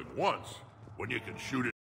shoot something once when you can shoot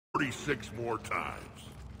it 36 more times?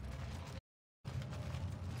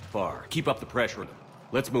 Far. Keep up the pressure.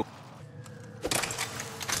 Let's move.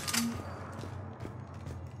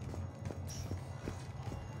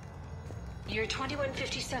 Year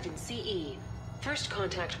 2157 CE. First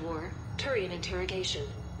contact war. Turian interrogation.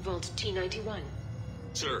 Vault T-91.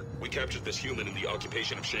 Sir, we captured this human in the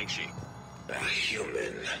occupation of Shang-Chi. A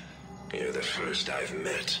human? You're the first I've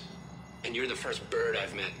met. And you're the first bird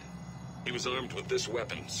I've met. He was armed with this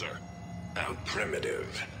weapon, sir. How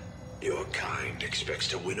primitive. Your kind expects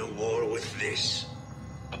to win a war with this.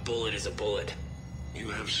 A bullet is a bullet. You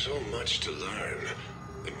have so much to learn.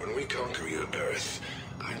 And when we conquer your Earth,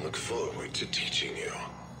 I look forward to teaching you.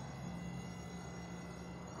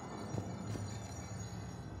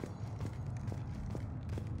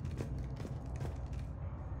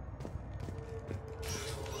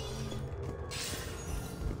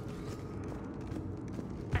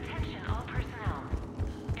 Attention all personnel.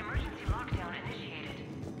 Emergency lockdown initiated.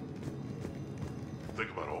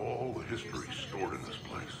 Think about all the history stored in this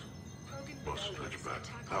place. Must stretch back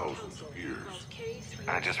thousands of years.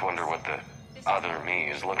 I just wonder what the other me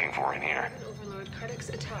is looking for in here. Overlord Kardec's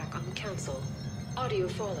attack on the Council. Audio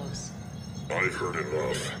follows. I've heard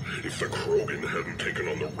enough. If the Krogan hadn't taken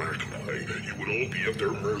on the Rachni, you would all be at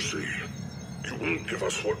their mercy. You won't give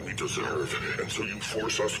us what we deserve, and so you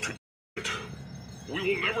force us to it. We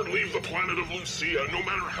will never leave the planet of Lucia, no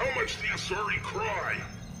matter how much the Asari cry.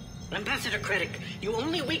 Ambassador Kradec, you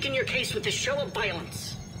only weaken your case with this show of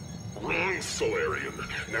violence. Wrong, Solarian.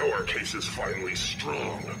 Now our case is finally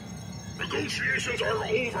strong. Negotiations are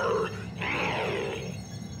over.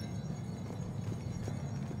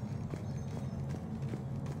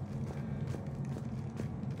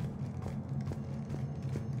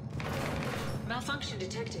 Malfunction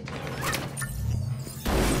detected.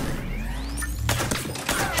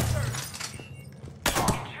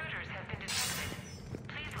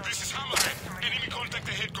 This is Hammerhead. Enemy contact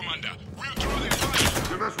ahead, Commander. We'll draw them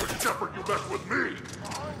fire. You mess with Shepard, you mess with me!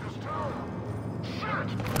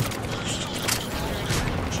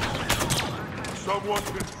 Someone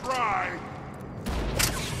can try!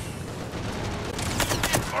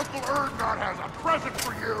 Uncle Erdnot has a present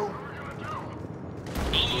for you!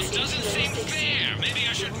 Almost doesn't seem fair. Maybe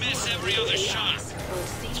I should miss every other shot.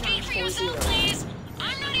 Speak for yourself, please.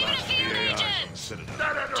 I'm not even a field agent. Just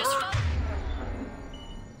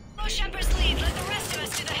follow Shepard's lead. Let the rest of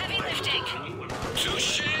us do the heavy lifting.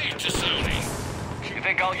 Touche, Tassoni. You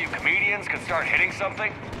think all you comedians can start hitting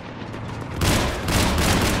something?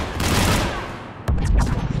 Now who's the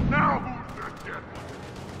dead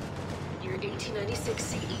one? Year 1896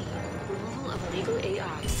 CE. Removal of illegal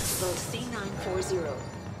AI. Vault C940.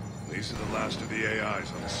 These are the last of the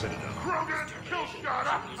AIs on the Citadel. Krogan, kill shot!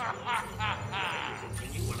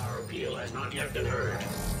 Continue when our appeal has not yet been heard.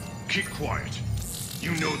 Keep quiet.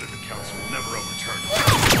 You know that the Council will never overturn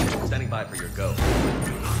it. Standing by for your go. Do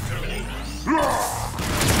not terminate us.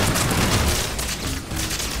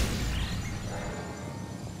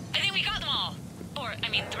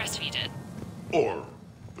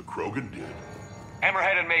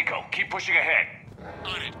 Hammerhead and Mako, keep pushing ahead.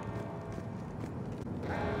 On it.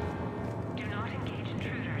 Do not engage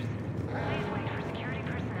intruders. Please wait for security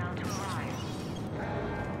personnel to arrive.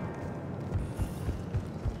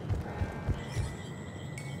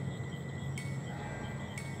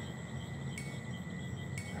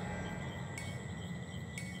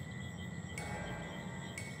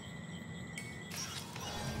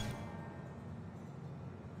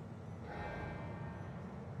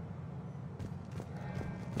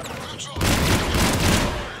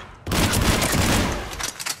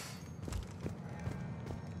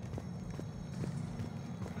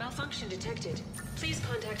 Malfunction detected. Please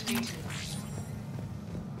contact maintenance.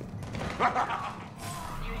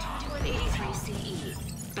 Unit 2183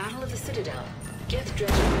 CE. Battle of the Citadel. Geth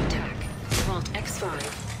Dredger attack. Vault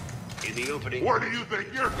X5. In the opening... Where do you think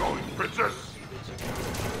you're going, Princess?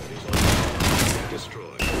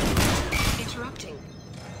 Destroyed. Interrupting.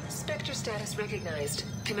 Spectre status recognized.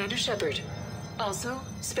 Commander Shepard. Also,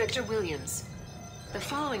 Spectre Williams. The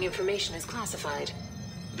following information is classified.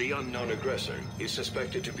 The unknown aggressor is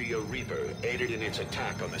suspected to be a Reaper aided in its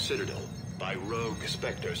attack on the Citadel by rogue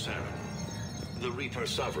Spectre Saren. The Reaper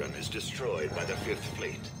Sovereign is destroyed by the 5th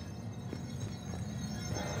Fleet.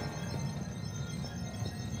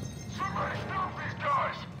 Somebody stop these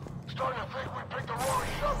guys! Starting to think we picked the wrong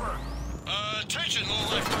shepherd. Attention,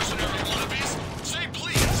 low-life mercenary wannabes. Say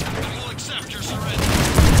please, and we'll accept your surrender.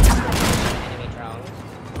 Enemy drone.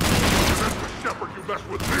 Mr. Shepard, you mess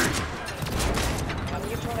with me! A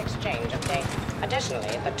mutual exchange of data.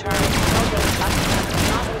 Additionally, the term "program cluster" does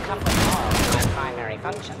not encompass all of my primary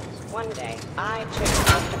functions. One day, I too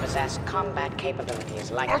hope to possess combat capabilities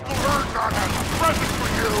like Uncle Ergot has a present for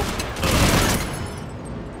you!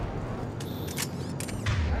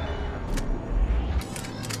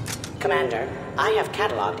 Commander, I have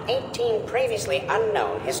cataloged 18 previously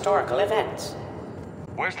unknown historical events.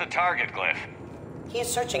 Where's the target, Glyph? He is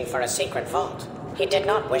searching for a secret vault. He did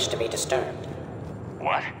not wish to be disturbed.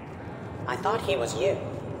 What? I thought he was you.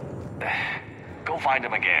 Go find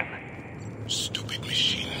him again. Stupid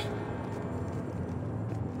machine.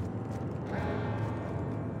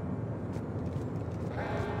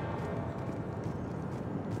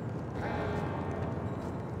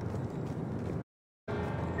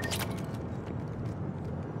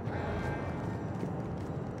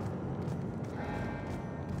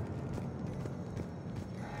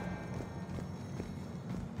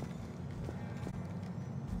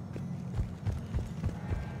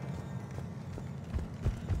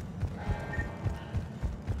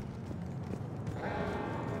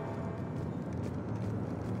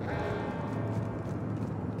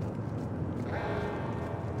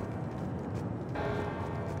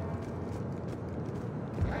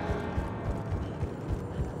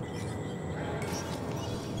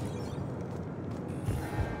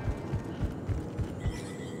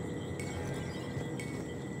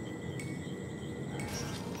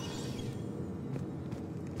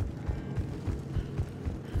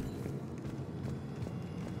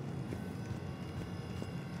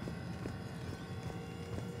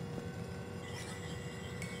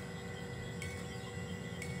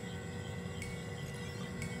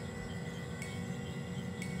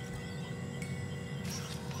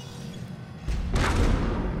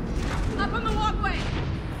 Up on the walkway!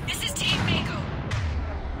 This is Team Mako.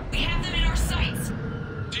 We have them in our sights.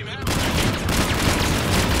 Team Hammer.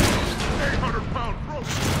 800-pound rope!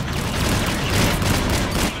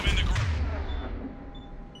 Put them in the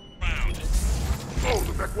ground. Oh,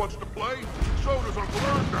 the mech wants to play? So does Uncle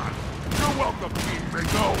Ergot. You're welcome, Team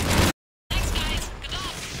Mako. Thanks, guys. Good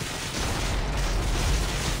luck.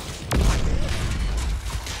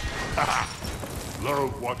 Haha.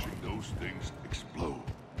 Love watching those things explode.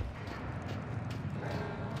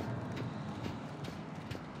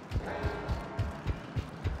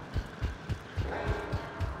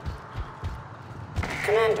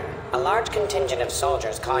 Commander, a large contingent of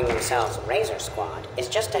soldiers calling themselves Razor Squad is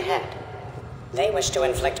just ahead. They wish to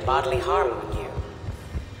inflict bodily harm on you.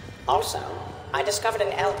 Also, I discovered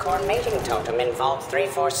an Elcor mating totem in Vault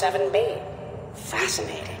 347B.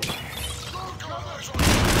 Fascinating.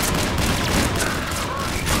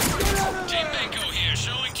 Team Mako here,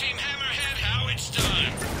 showing Team Hammerhead how it's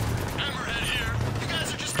done. Hammerhead here. You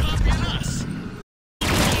guys are just copying us. We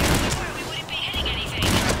wouldn't be hitting anything.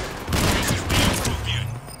 This is Utopian.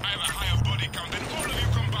 I have a higher body count than all of you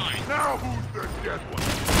combined. Now who's the dead one?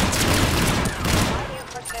 Why do you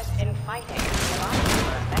persist in fighting?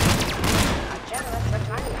 A generous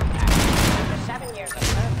retirement package after 7 years of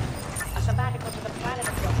service. A sabbatical to the planet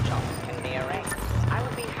of your choice can be arranged. I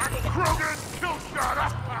would be happy to... Krogan kill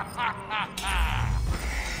shot!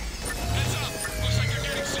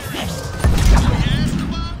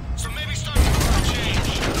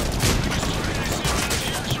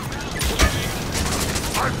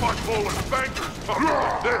 jackpot full of bankers.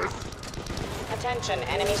 This. Attention,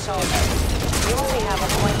 enemy soldiers. You only have a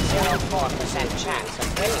 0.04% chance of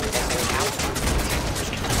winning this encounter.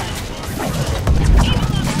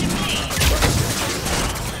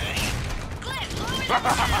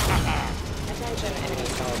 Attention, enemy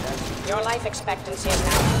soldiers. Your life expectancy is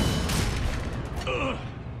now...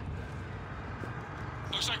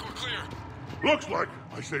 Looks like we're clear. Looks like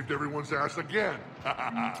I saved everyone's ass again.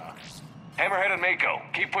 Hammerhead and Mako,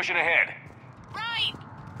 keep pushing ahead. Right!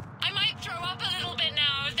 I might throw up a little bit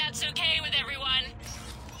now, if that's okay with everyone.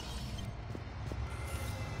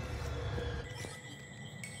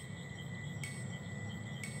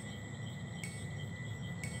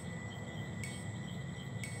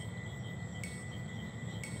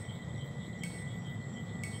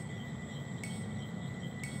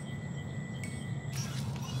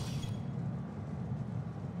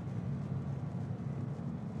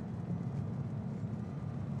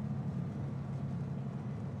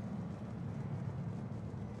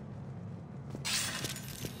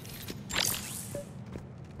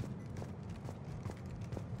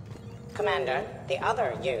 Commander, the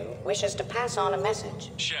other you wishes to pass on a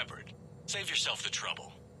message. Shepard, save yourself the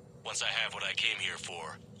trouble. Once I have what I came here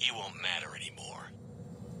for, you won't matter anymore.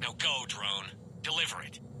 Now go, drone. Deliver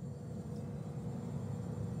it.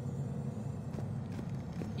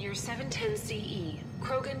 Year 710 CE,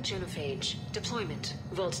 Krogan Genophage. Deployment,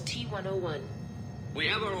 Vault T-101. We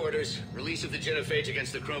have our orders. Release of the genophage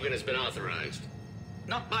against the Krogan has been authorized.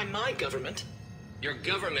 Not by my government. Your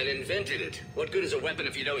government invented it. What good is a weapon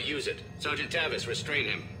if you don't use it? Sergeant Tavis, restrain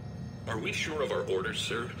him. Are we sure of our orders,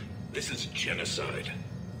 sir? This is genocide.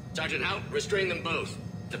 Sergeant Hout, restrain them both.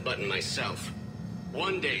 The button myself.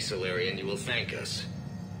 One day, Solarian, you will thank us.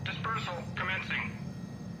 Dispersal commencing.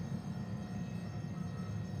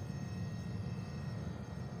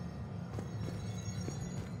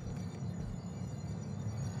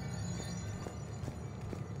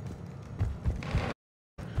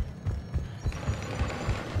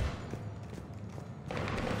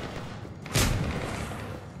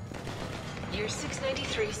 Year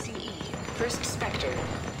 693 CE, First Spectre.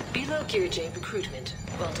 Below Gear J recruitment,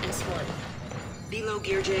 Vault S1. Below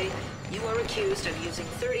Gear J, you are accused of using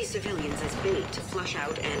 30 civilians as bait to flush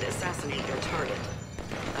out and assassinate your target.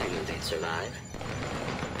 I knew they'd survive.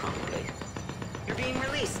 Probably. You're being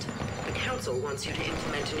released. The Council wants you to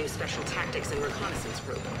implement a new special tactics and reconnaissance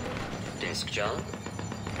group. Desk job?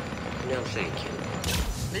 No, thank you.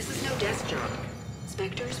 This is no desk job.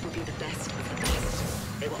 Spectres will be the best of the best.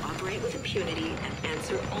 They will operate with impunity and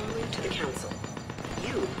answer only to the Council.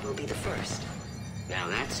 You will be the first. Now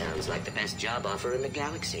that sounds like the best job offer in the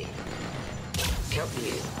galaxy. Count me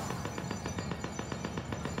in.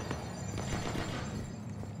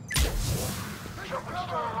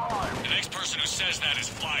 The next person who says that is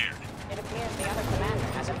fired. It appears the other commander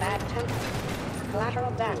has a bad temper.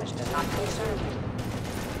 Collateral damage does not concern him.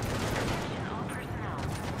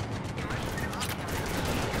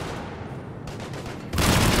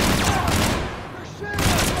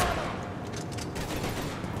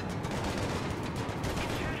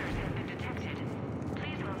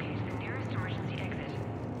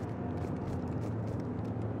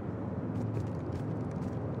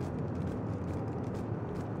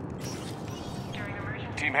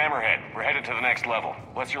 Team Hammerhead, we're headed to the next level.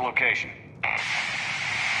 What's your location?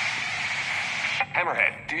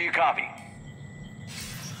 Hammerhead, do you copy?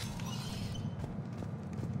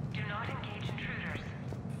 Do not engage intruders.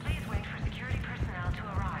 Please wait for security personnel to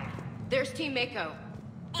arrive. There's Team Mako.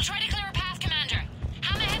 We'll try to clear a path, Commander.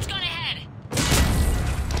 Hammerhead's gone ahead.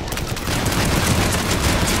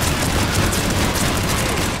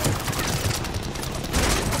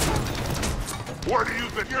 Where do you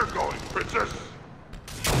think you're going, Princess?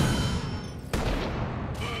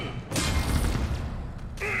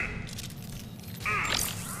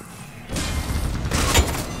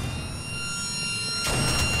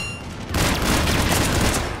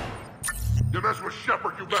 You mess with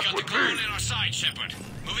Shepard, you mess with me! Drone in our side, Shepard.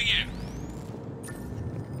 Moving in.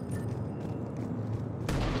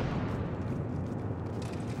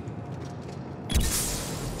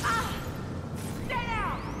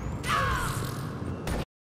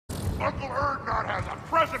 Uncle Erdnot has a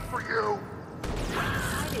present for you!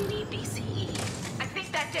 580 BCE. I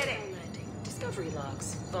think that did it. Landing. Discovery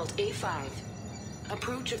logs. Vault A5.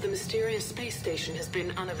 Approach of the mysterious space station has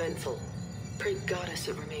been uneventful. Pray Goddess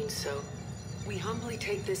it remains so. We humbly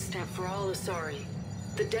take this step for all Asari.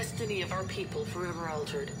 The destiny of our people forever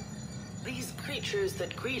altered. These creatures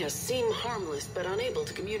that greet us seem harmless but unable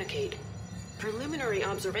to communicate. Preliminary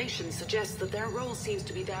observations suggest that their role seems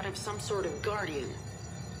to be that of some sort of guardian.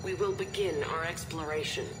 We will begin our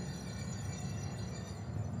exploration.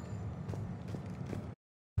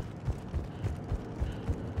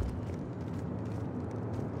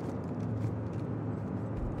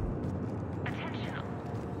 Attention.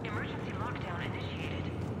 Emergency lockdown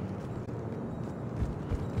initiated.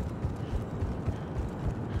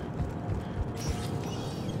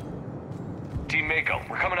 Team Mako,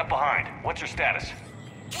 we're coming up behind. What's your status?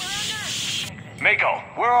 Mako,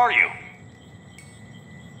 where are you?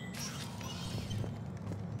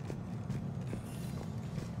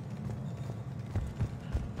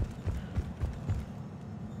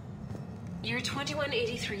 Year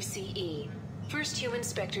 2183 CE. First human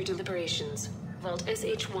Spectre deliberations. Vault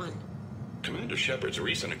SH-1. Commander Shepard's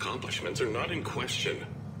recent accomplishments are not in question.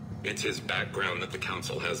 It's his background that the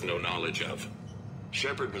Council has no knowledge of.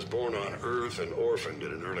 Shepard was born on Earth and orphaned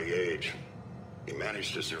at an early age. He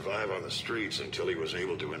managed to survive on the streets until he was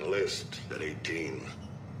able to enlist at 18.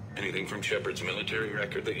 Anything from Shepard's military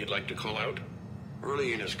record that you'd like to call out?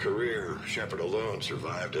 Early in his career, Shepard alone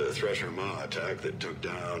survived a Thresher Maw attack that took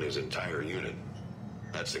down his entire unit.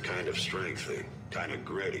 That's the kind of strength, the kind of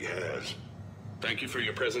grit he has. Thank you for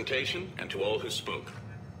your presentation, and to all who spoke.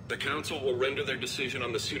 The Council will render their decision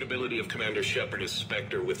on the suitability of Commander Shepard as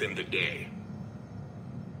Spectre within the day.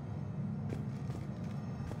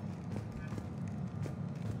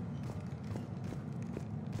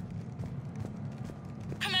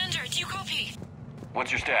 Commander, do you copy?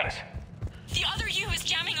 What's your status? The other U is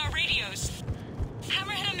jamming our radios.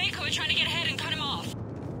 Hammerhead and Mako are trying to get ahead and cut him off.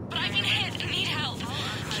 But I've been hit and need help.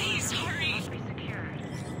 Please, hurry.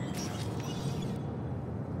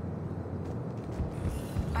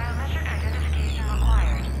 Biometric identification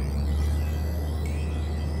required.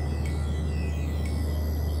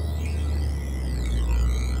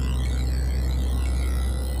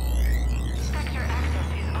 Spectre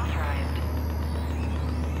access is authorized.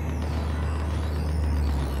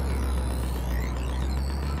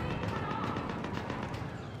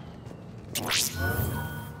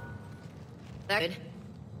 Good.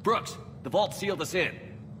 Brooks, the vault sealed us in.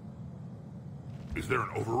 Is there an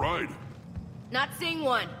override? Not seeing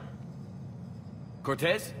one.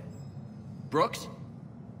 Cortez? Brooks?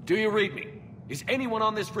 Do you read me? Is anyone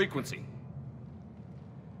on this frequency?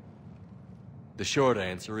 The short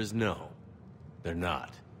answer is no. They're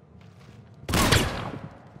not.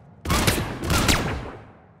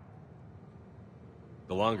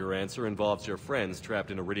 The longer answer involves your friends trapped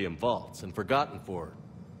in Iridium vaults and forgotten for,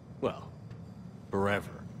 well,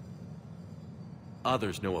 forever.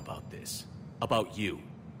 Others know about this. About you.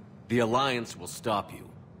 The Alliance will stop you.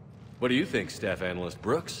 What do you think, Staff Analyst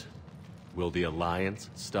Brooks? Will the Alliance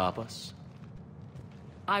stop us?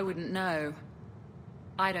 I wouldn't know.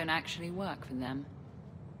 I don't actually work for them.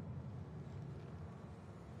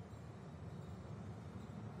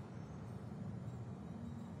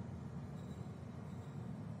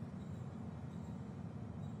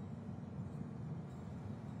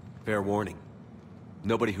 Fair warning.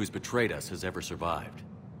 Nobody who's betrayed us has ever survived.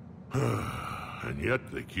 And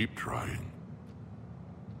yet they keep trying.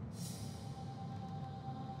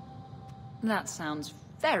 That sounds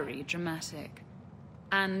very dramatic.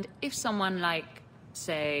 And if someone like,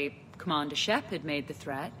 say, Commander Shepard made the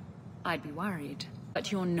threat, I'd be worried.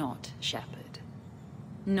 But you're not Shepard.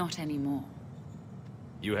 Not anymore.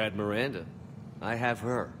 You had Miranda. I have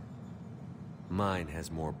her. Mine has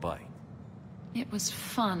more bite. It was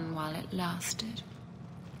fun while it lasted.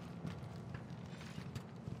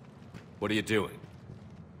 What are you doing?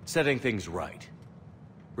 Setting things right.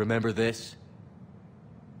 Remember this?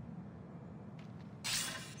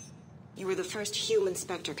 You were the first human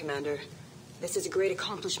Spectre, Commander. This is a great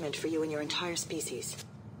accomplishment for you and your entire species.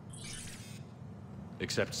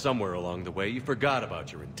 Except somewhere along the way, you forgot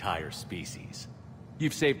about your entire species.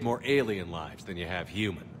 You've saved more alien lives than you have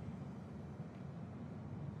human.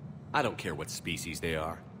 I don't care what species they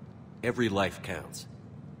are. Every life counts.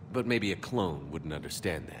 But maybe a clone wouldn't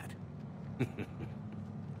understand that.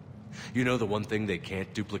 You know the one thing they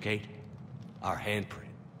can't duplicate? Our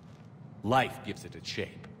handprint. Life gives it its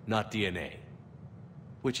shape, not DNA.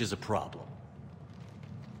 Which is a problem.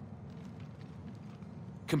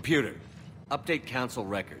 Computer, update Council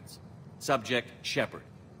records. Subject, Shepard.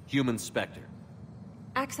 Human Spectre.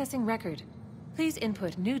 Accessing record. Please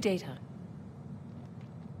input new data.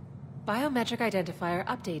 Biometric identifier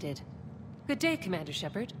updated. Good day, Commander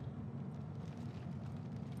Shepard.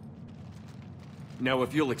 Now,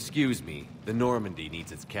 if you'll excuse me, the Normandy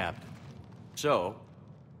needs its captain. So,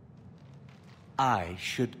 I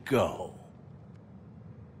should go.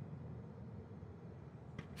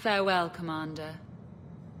 Farewell, Commander.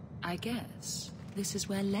 I guess this is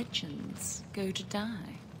where legends go to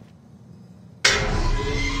die.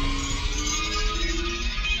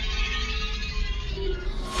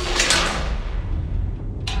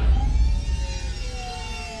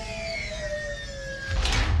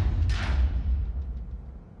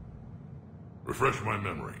 refresh my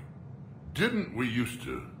memory. Didn't we used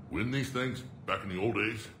to win these things back in the old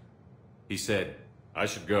days? He said, I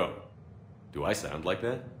should go. Do I sound like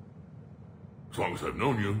that? As long as I've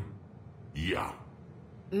known you, yeah.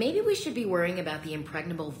 Maybe we should be worrying about the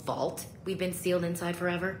impregnable vault we've been sealed inside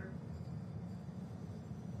forever?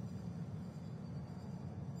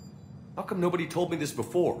 How come nobody told me this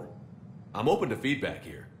before? I'm open to feedback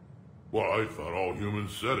here. Well, I thought all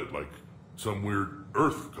humans said it, like some weird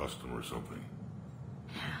Earth custom or something.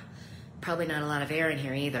 Probably not a lot of air in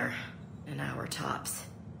here either. An hour tops.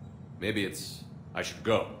 Maybe it's, I should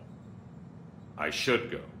go. I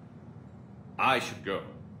should go. I should go.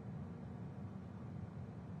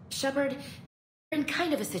 Shepard, we're in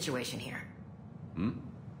kind of a situation here. Hmm?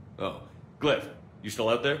 Oh, Glyph, you still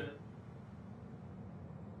out there?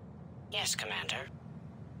 Yes, Commander.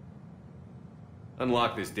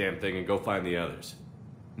 Unlock this damn thing and go find the others.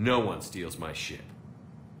 No one steals my ship.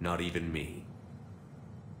 Not even me.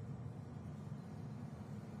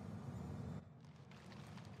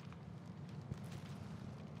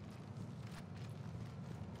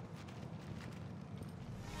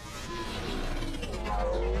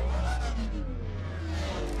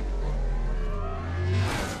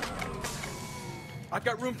 I've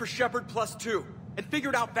got room for Shepard +2, and figure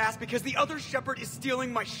it out fast because the other Shepard is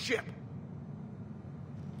stealing my ship.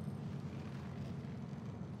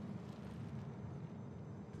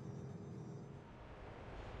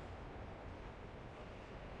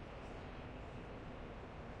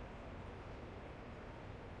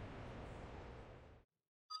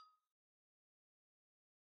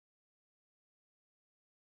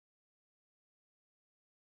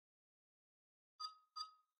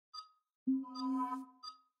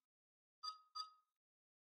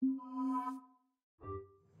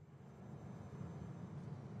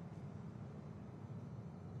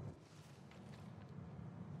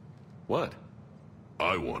 What?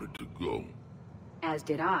 I wanted to go. As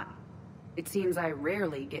did I. It seems I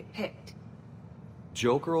rarely get picked.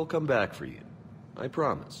 Joker will come back for you. I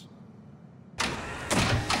promise.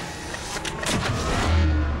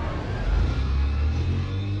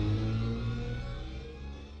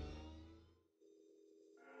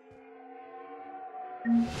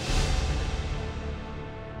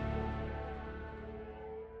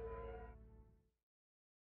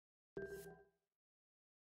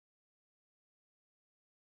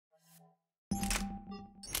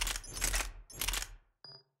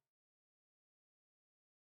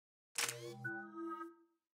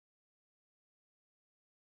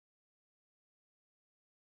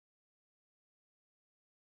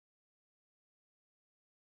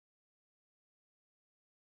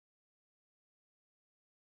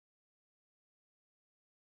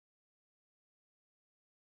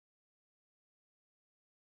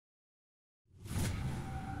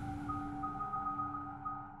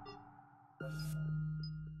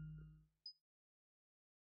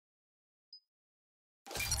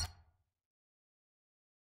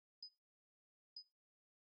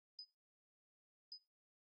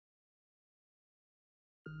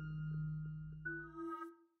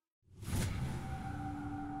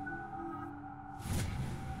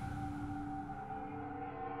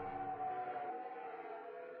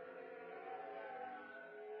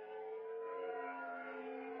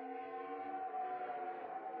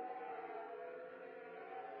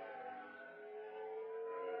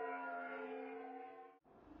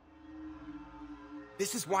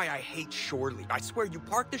 This is why I hate shore leave. I swear you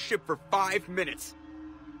parked the ship for 5 minutes.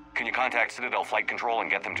 Can you contact Citadel Flight Control and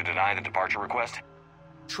get them to deny the departure request?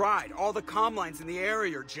 Tried. All the comm lines in the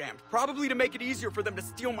area are jammed. Probably to make it easier for them to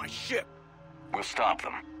steal my ship. We'll stop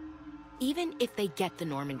them. Even if they get the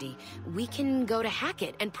Normandy, we can go to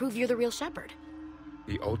Hackett and prove you're the real Shepard.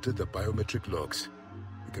 He altered the biometric logs.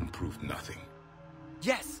 We can prove nothing.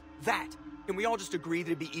 Yes, that. Can we all just agree that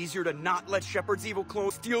it'd be easier to not let Shepard's evil clone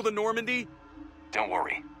steal the Normandy? Don't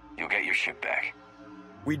worry. You'll get your ship back.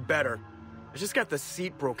 We'd better. I just got the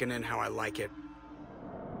seat broken in how I like it.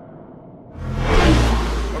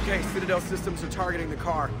 Okay, Citadel systems are targeting the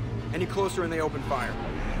car. Any closer and they open fire.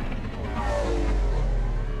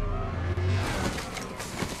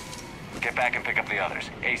 Get back and pick up the others,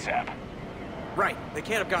 ASAP. Right, they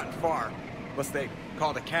can't have gotten far. Unless they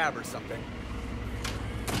called a cab or something.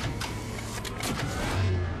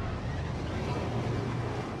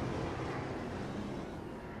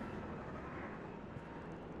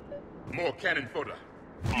 More cannon fodder.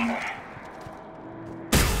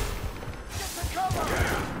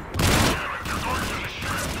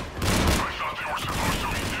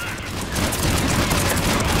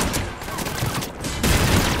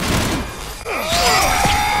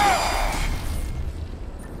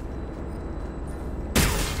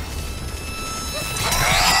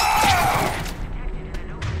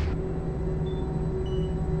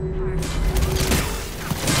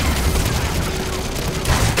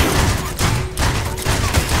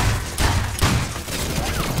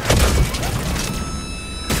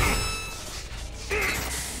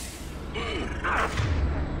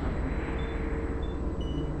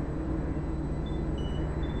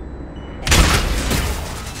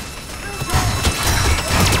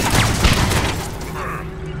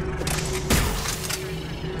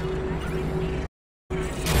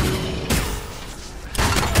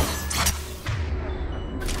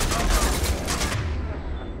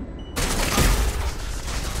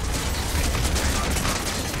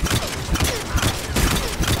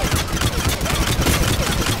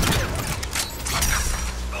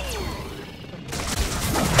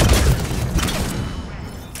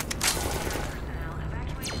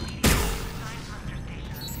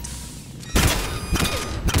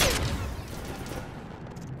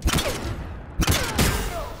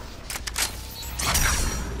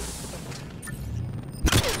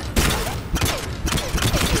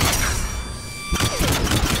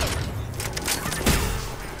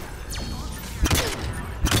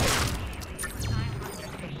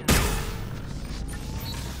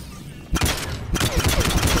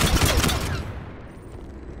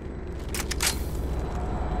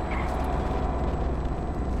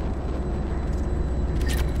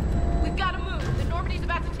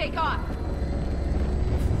 take off.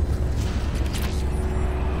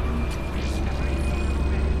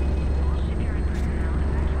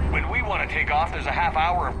 When we want to take off, there's a half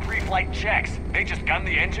hour of pre-flight checks. They just gun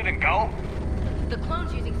the engine and go? The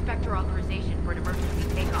clone's using Spectre authorization for an emergency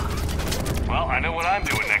takeoff. Well, I know what I'm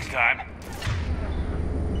doing next time.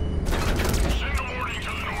 Send a warning to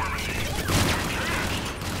the Normandy.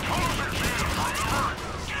 Tunnels are jammed from the Earth.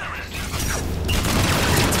 Damn it!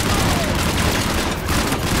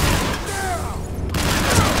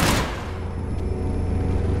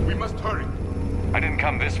 We must hurry. I didn't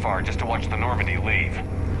come this far just to watch the Normandy leave.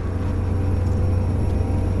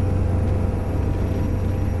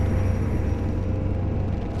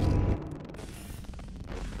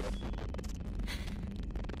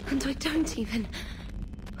 And I don't even...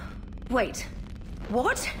 Wait.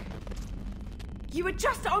 What? You were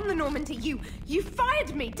just on the Normandy. You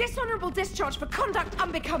fired me. Dishonorable discharge for conduct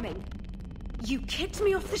unbecoming. You kicked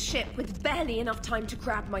me off the ship with barely enough time to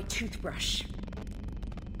grab my toothbrush.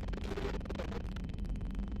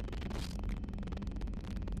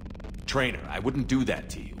 Trainer, I wouldn't do that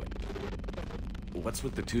to you. What's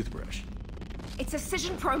with the toothbrush? It's a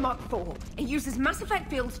Cision Pro Mark IV. It uses Mass Effect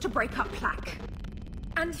fields to break up plaque.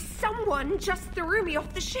 And someone just threw me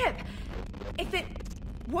off the ship. If it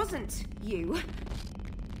wasn't you...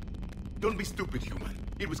 Don't be stupid, human.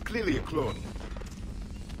 It was clearly a clone.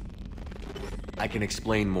 I can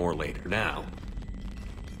explain more later. Now...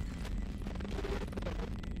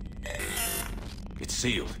 It's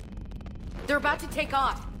sealed. They're about to take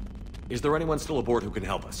off. Is there anyone still aboard who can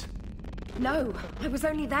help us? No, I was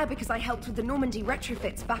only there because I helped with the Normandy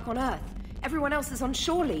retrofits back on Earth. Everyone else is on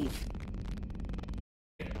shore leave.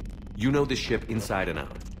 You know this ship inside and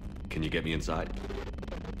out. Can you get me inside?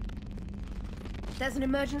 There's an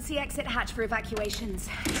emergency exit hatch for evacuations.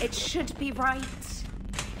 It should be right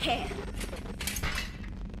here.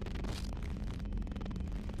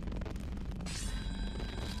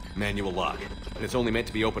 Manual lock. And it's only meant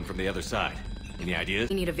to be opened from the other side. Any ideas?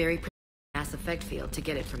 We need a very Mass Effect field to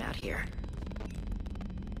get it from out here.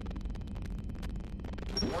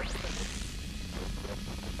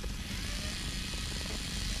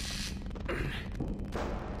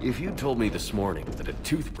 If you told me this morning that a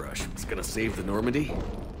toothbrush was gonna save the Normandy,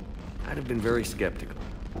 I'd have been very skeptical.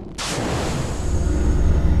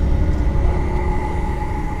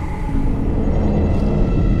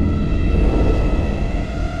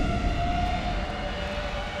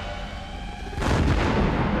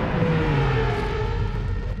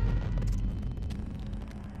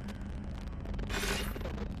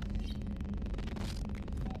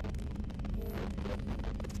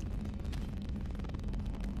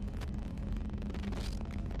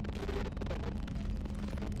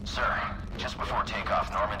 Sir, just before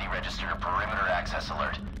takeoff, Normandy registered a perimeter access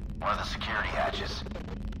alert. One of the security hatches.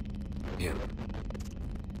 Yeah.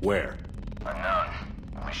 Where? Unknown.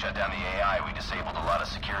 When we shut down the AI, we disabled a lot of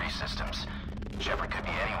security systems. Shepard could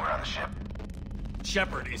be anywhere on the ship.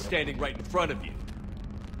 Shepard is standing right in front of you.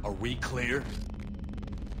 Are we clear?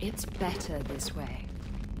 It's better this way.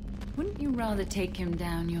 Wouldn't you rather take him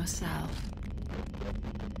down yourself?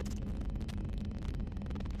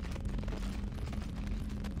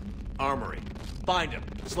 Armory. Find him.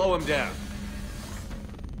 Slow him down.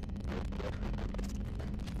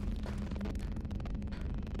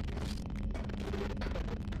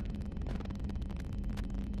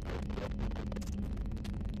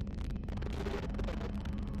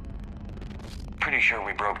 Pretty sure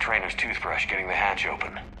we broke Trainer's toothbrush getting the hatch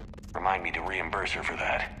open. Remind me to reimburse her for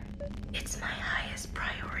that. It's my highest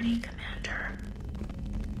priority, Commander.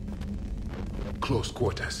 Close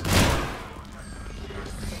quarters.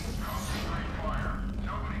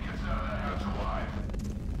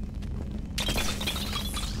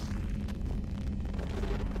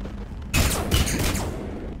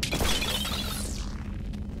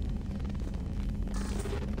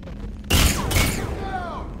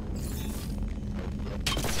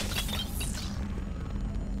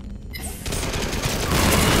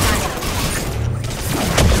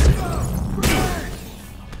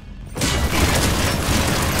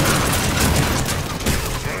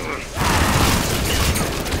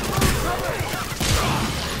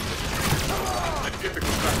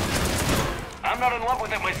 I'm not in love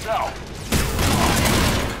with it myself.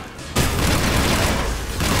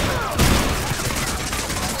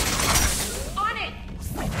 On it!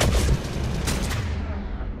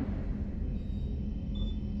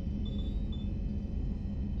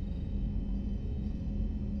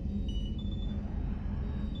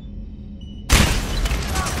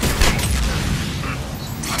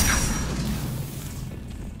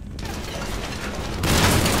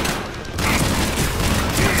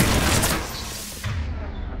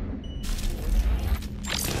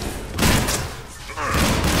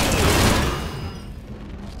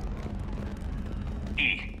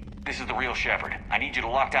 kill Shepard. I need you to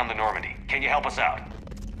lock down the Normandy. Can you help us out?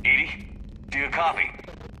 Edie? Do you copy?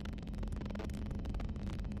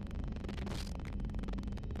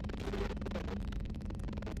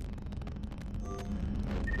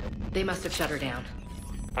 They must have shut her down.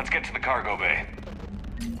 Let's get to the cargo bay.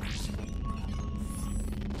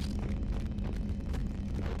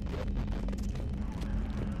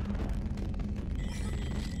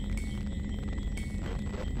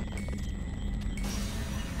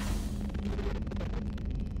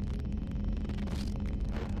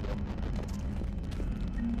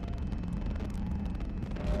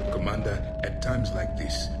 Commander, at times like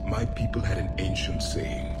this, my people had an ancient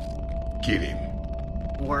saying. Kill him.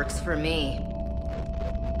 Works for me.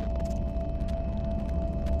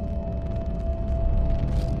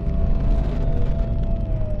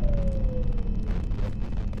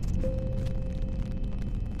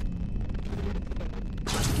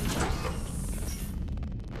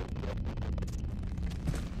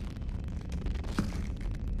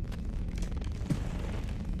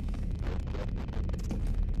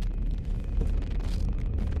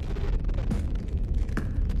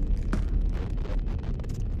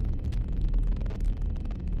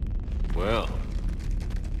 Well,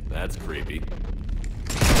 that's creepy.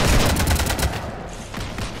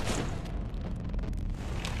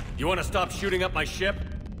 You want to stop shooting up my ship?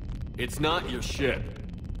 It's not your ship.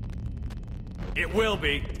 It will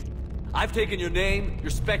be. I've taken your name,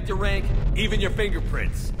 your Spectre rank, even your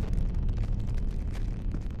fingerprints.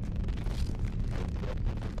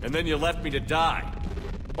 And then you left me to die.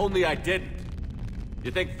 Only I didn't.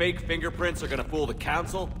 You think fake fingerprints are gonna fool the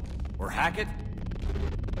Council? Or hack it?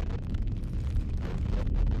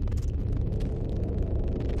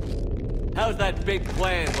 How's that big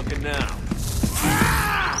plan looking now?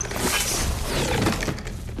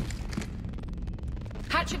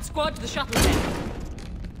 Hatchet squad to the shuttle deck.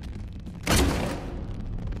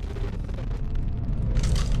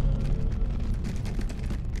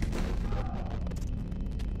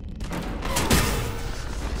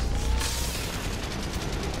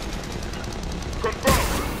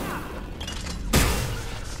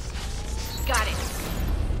 Got it.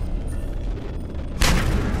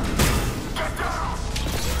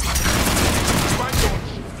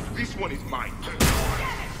 This one is mine.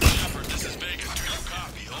 Shepard, this is Vega. Do you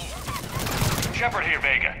copy? Over. Shepard here,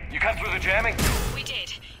 Vega. You cut through the jamming? We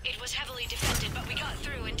did. It was heavily defended, but we got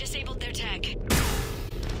through and disabled their tech. It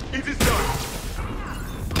is done.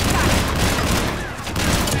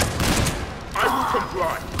 I will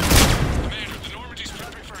comply. Commander, the Normandy's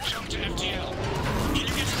prepping for a jump to FTL. Can you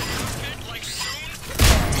get to the cockpit, like,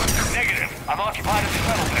 soon? Negative. I'm occupied at the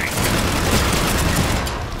shuttle base.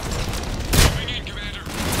 Coming in, Commander.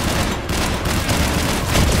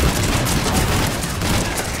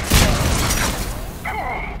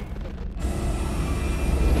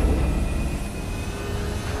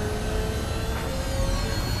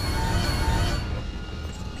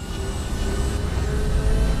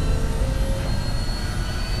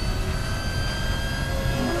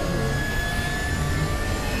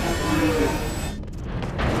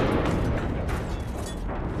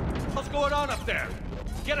 What's going on up there?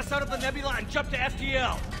 Get us out of the nebula and jump to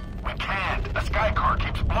FTL. We can't. A sky car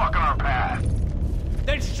keeps blocking our path.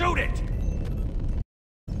 Then shoot it!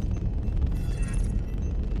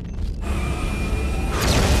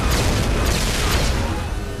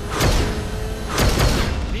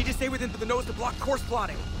 Need to stay within the nose to block course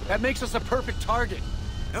plotting. That makes us a perfect target.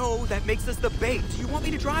 No, that makes us the bait. Do you want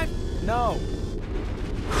me to drive? No.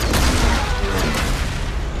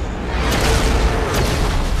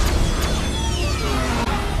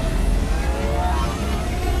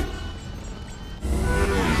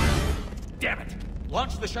 Damn it!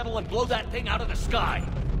 Launch the shuttle and blow that thing out of the sky!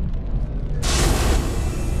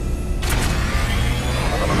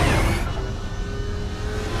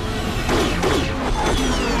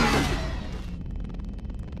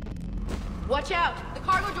 Watch out! The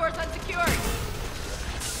cargo door's unsecured!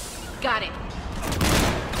 Got it.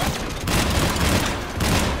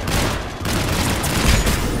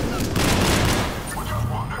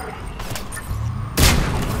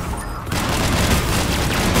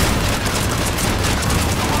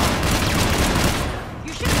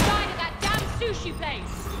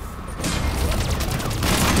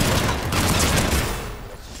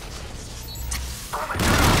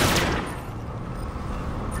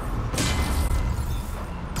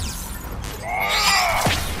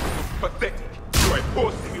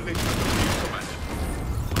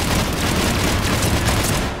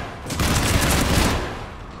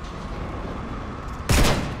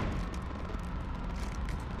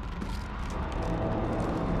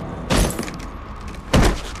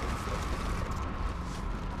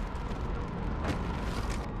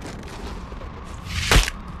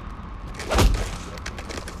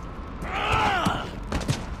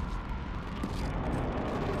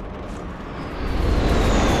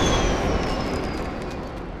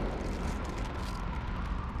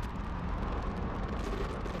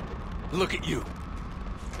 Look at you.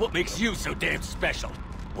 What makes you so damn special?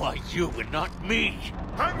 Why you and not me?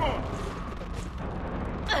 Hang on!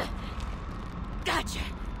 Gotcha.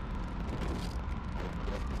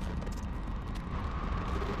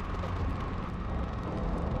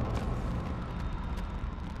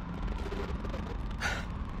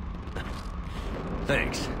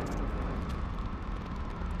 Thanks.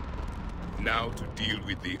 Now to deal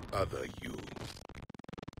with the other you.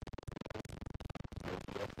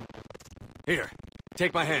 Here,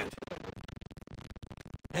 take my hand.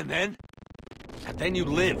 And then? And then you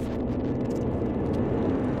live.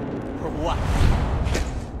 For what?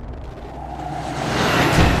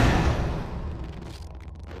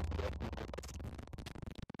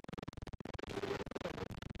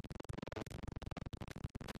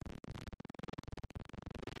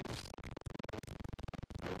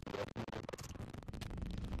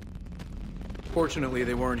 Fortunately,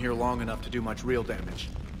 they weren't here long enough to do much real damage.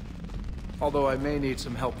 Although I may need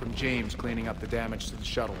some help from James cleaning up the damage to the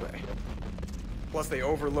shuttle bay. Plus, they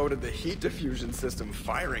overloaded the heat diffusion system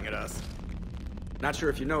firing at us. Not sure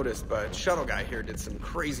if you noticed, but Shuttle Guy here did some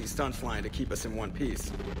crazy stunt flying to keep us in one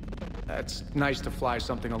piece. It's nice to fly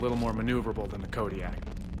something a little more maneuverable than the Kodiak.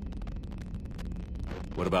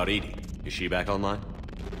 What about Edie? Is she back online?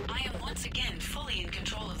 I am once again fully in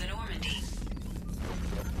control of the Normandy.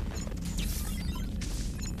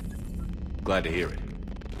 Glad to hear it.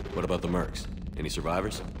 What about the Mercs? Any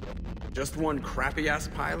survivors? Just one crappy-ass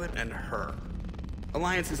pilot and her.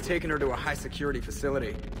 Alliance has taken her to a high-security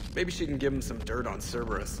facility. Maybe she can give them some dirt on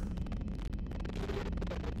Cerberus.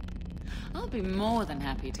 I'll be more than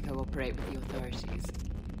happy to cooperate with the authorities.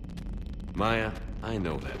 Maya, I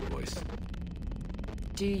know that voice.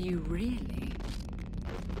 Do you really?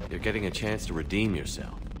 You're getting a chance to redeem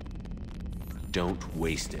yourself. Don't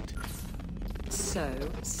waste it. So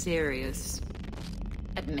serious.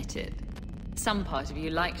 Admit it. Some part of you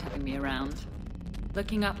liked having me around.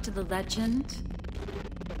 Looking up to the legend?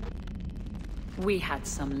 We had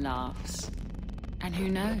some laughs. And who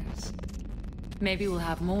knows? Maybe we'll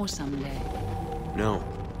have more someday. No,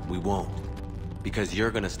 we won't. Because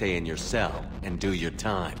you're gonna stay in your cell and do your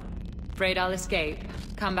time. Afraid I'll escape?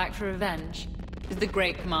 Come back for revenge? Is the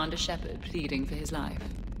great Commander Shepard pleading for his life?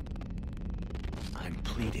 I'm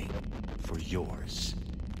pleading for yours.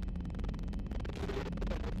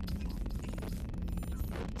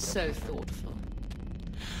 So thoughtful.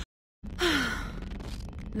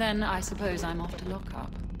 Then I suppose I'm off to lock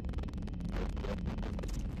up.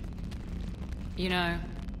 You know,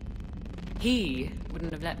 he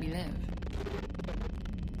wouldn't have let me live.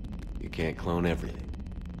 You can't clone everything.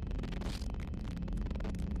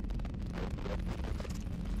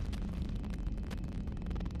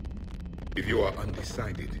 If you are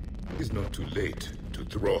undecided, it is not too late to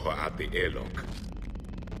throw her out the airlock.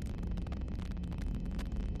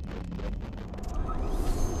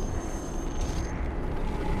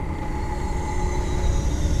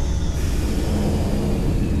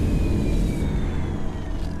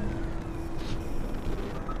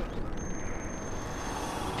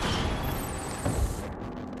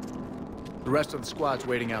 The rest of the squad's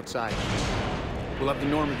waiting outside. We'll have the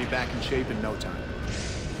Normandy back in shape in no time.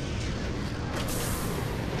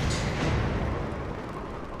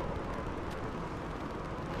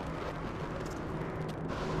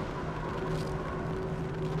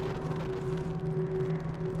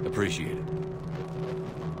 Appreciate it.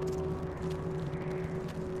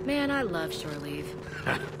 Man, I love shore leave.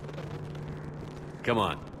 Come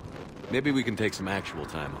on. Maybe we can take some actual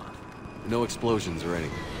time off. No explosions or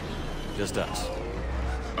anything. Just us.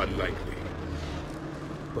 Unlikely,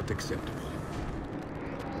 but acceptable.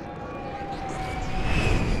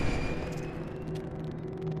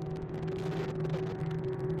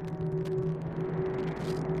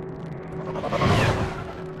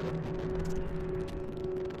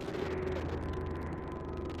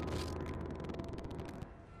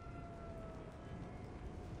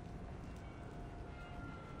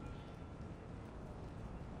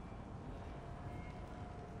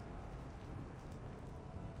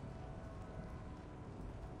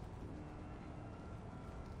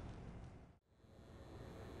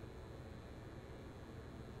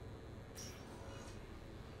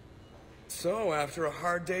 So, after a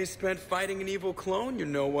hard day spent fighting an evil clone, you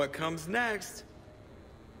know what comes next.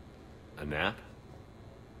 A nap?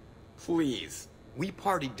 Please. We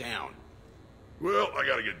party down. Well, I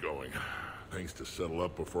gotta get going. Things to settle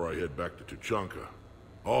up before I head back to Tuchanka.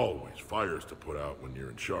 Always fires to put out when you're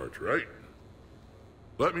in charge, right?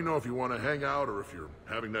 Let me know if you want to hang out or if you're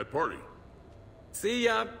having that party. See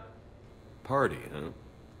ya. Party, huh?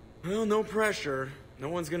 Well, no pressure. No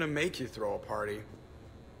one's gonna make you throw a party.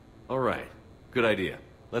 All right. Good idea.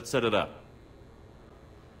 Let's set it up.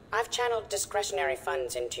 I've channeled discretionary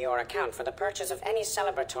funds into your account for the purchase of any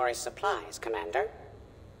celebratory supplies, Commander.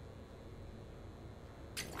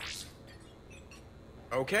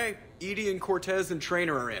 Okay, Edie and Cortez and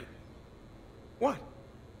Trainer are in. What?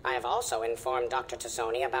 I have also informed Dr.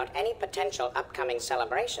 Tassoni about any potential upcoming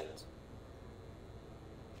celebrations.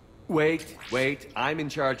 Wait. I'm in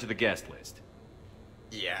charge of the guest list.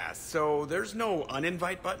 Yeah, so there's no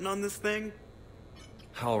uninvite button on this thing?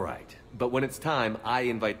 All right. But when it's time, I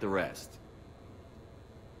invite the rest.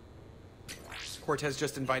 Cortez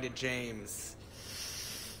just invited James.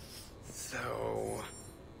 So...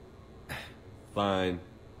 Fine.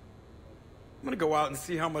 I'm gonna go out and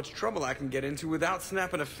see how much trouble I can get into without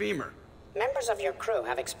snapping a femur. Members of your crew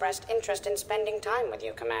have expressed interest in spending time with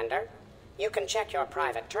you, Commander. You can check your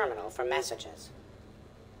private terminal for messages.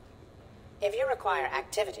 If you require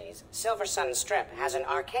activities, Silver Sun Strip has an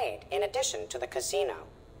arcade in addition to the casino.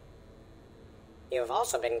 You have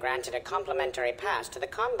also been granted a complimentary pass to the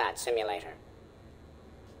combat simulator.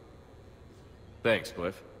 Thanks,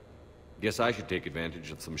 Cliff. Guess I should take advantage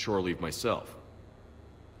of some shore leave myself.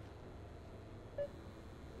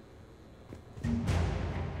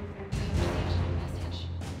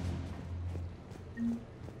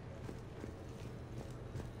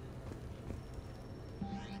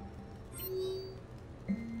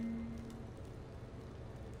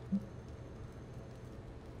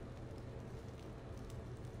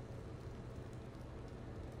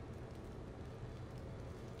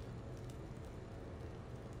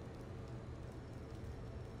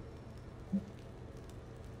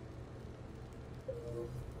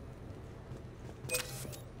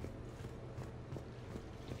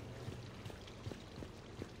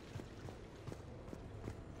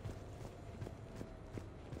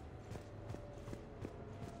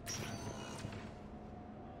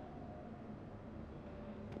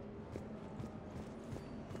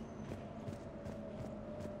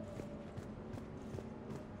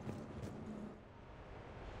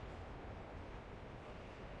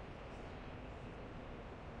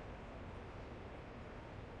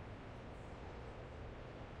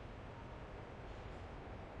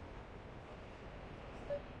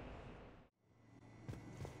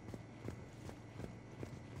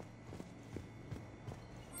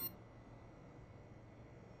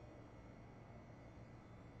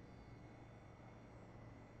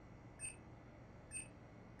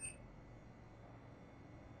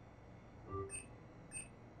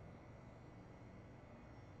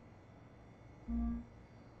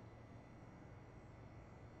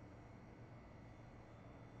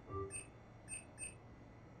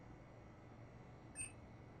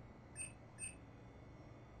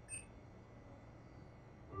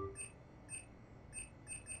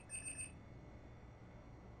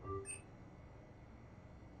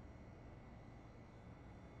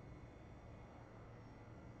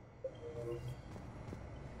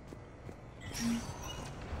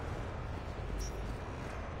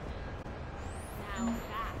 Now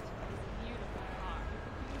that is a beautiful car.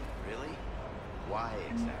 Really? Why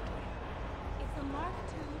exactly? It's a Mark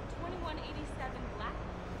II 2187 Black.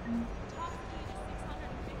 Top speed is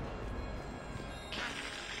 650.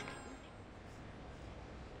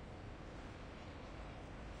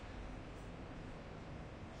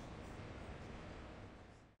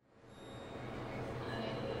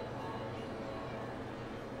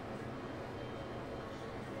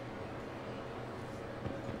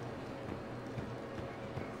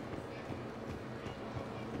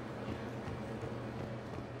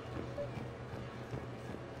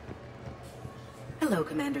 Hello,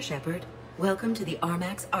 Commander Shepard. Welcome to the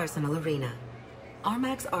Armax Arsenal Arena.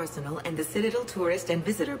 Armax Arsenal and the Citadel Tourist and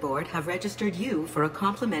Visitor Board have registered you for a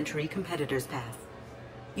complimentary competitor's pass.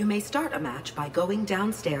 You may start a match by going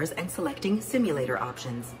downstairs and selecting simulator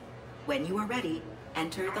options. When you are ready,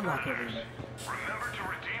 enter the locker room. Remember to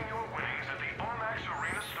redeem your winnings at the Armax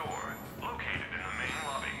Arena store, located in the main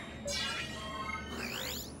lobby.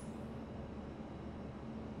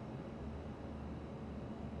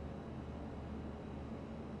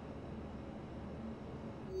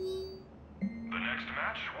 The next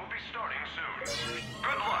match will be starting soon.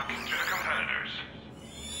 Good luck to the competitors.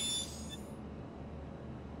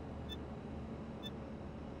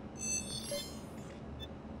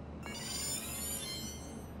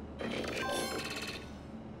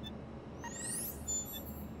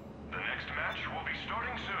 The next match will be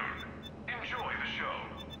starting soon. Enjoy the show.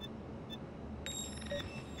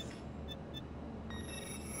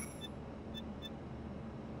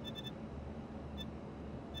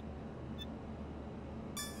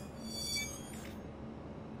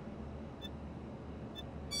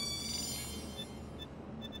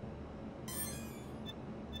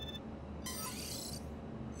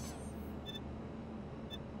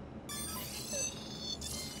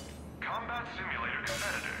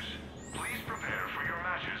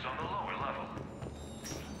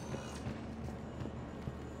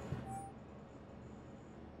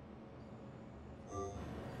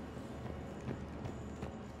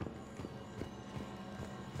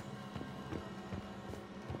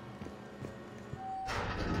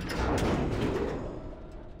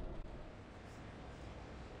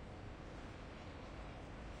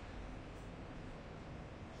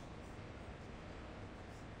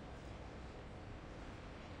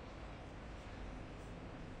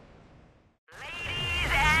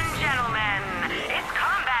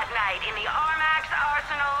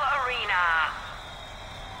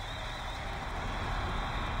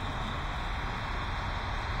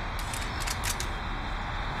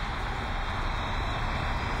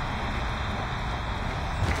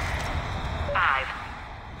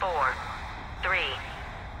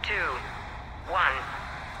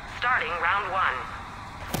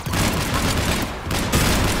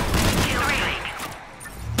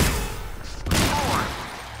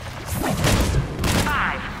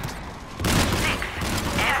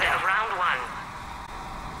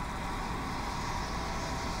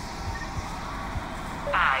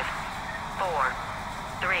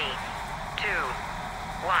 3, 2,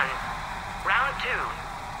 1. Round 2.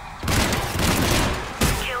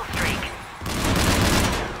 Kill streak.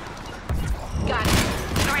 Got it.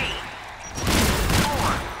 3,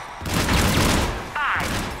 4, 5,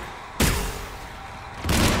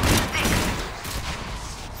 6,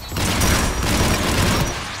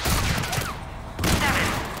 7.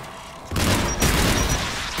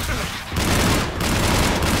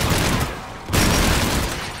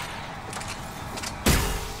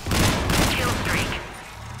 Kill streak.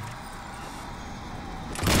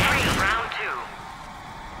 3, round 2.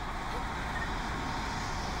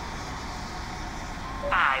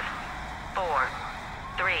 5, 4,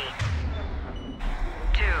 3,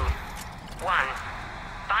 2, 1.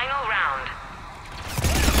 Final round.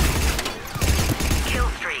 Kill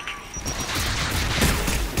streak.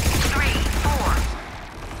 3, 4,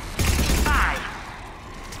 5.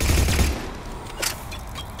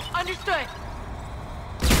 Understood.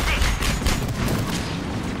 6.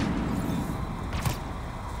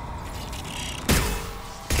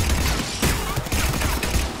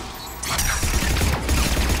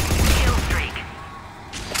 Kill streak.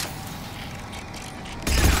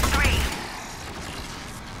 3,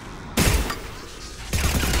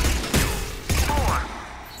 4.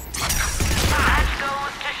 Match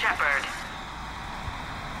goes to Shepard.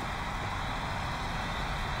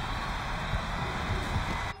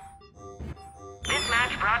 This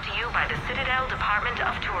match brought to you by the Citadel Department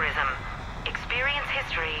of Tourism. Experience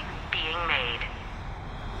history being made.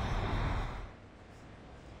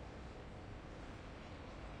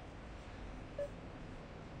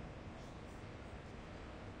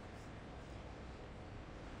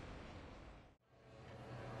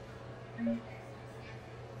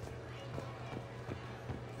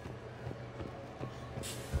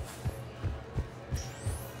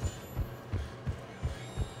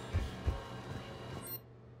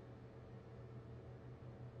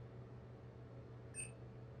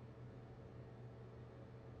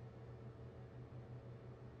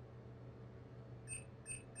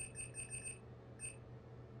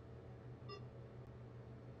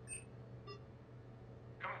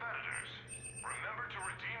 Competitors, remember to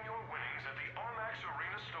redeem your winnings at the Armax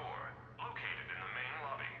Arena store, located in the main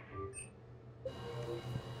lobby.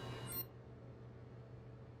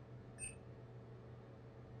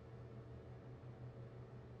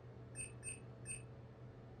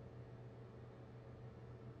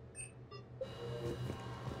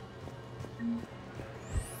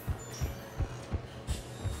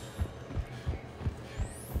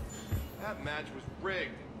 That match was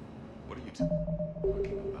rigged. What are you talking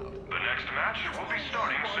about? The next match will be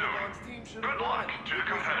starting soon. Good luck to the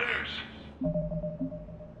competitors.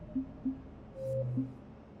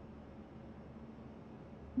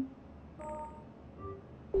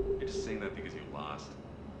 You're just saying that because you lost?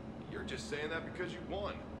 You're just saying that because you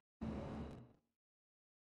won.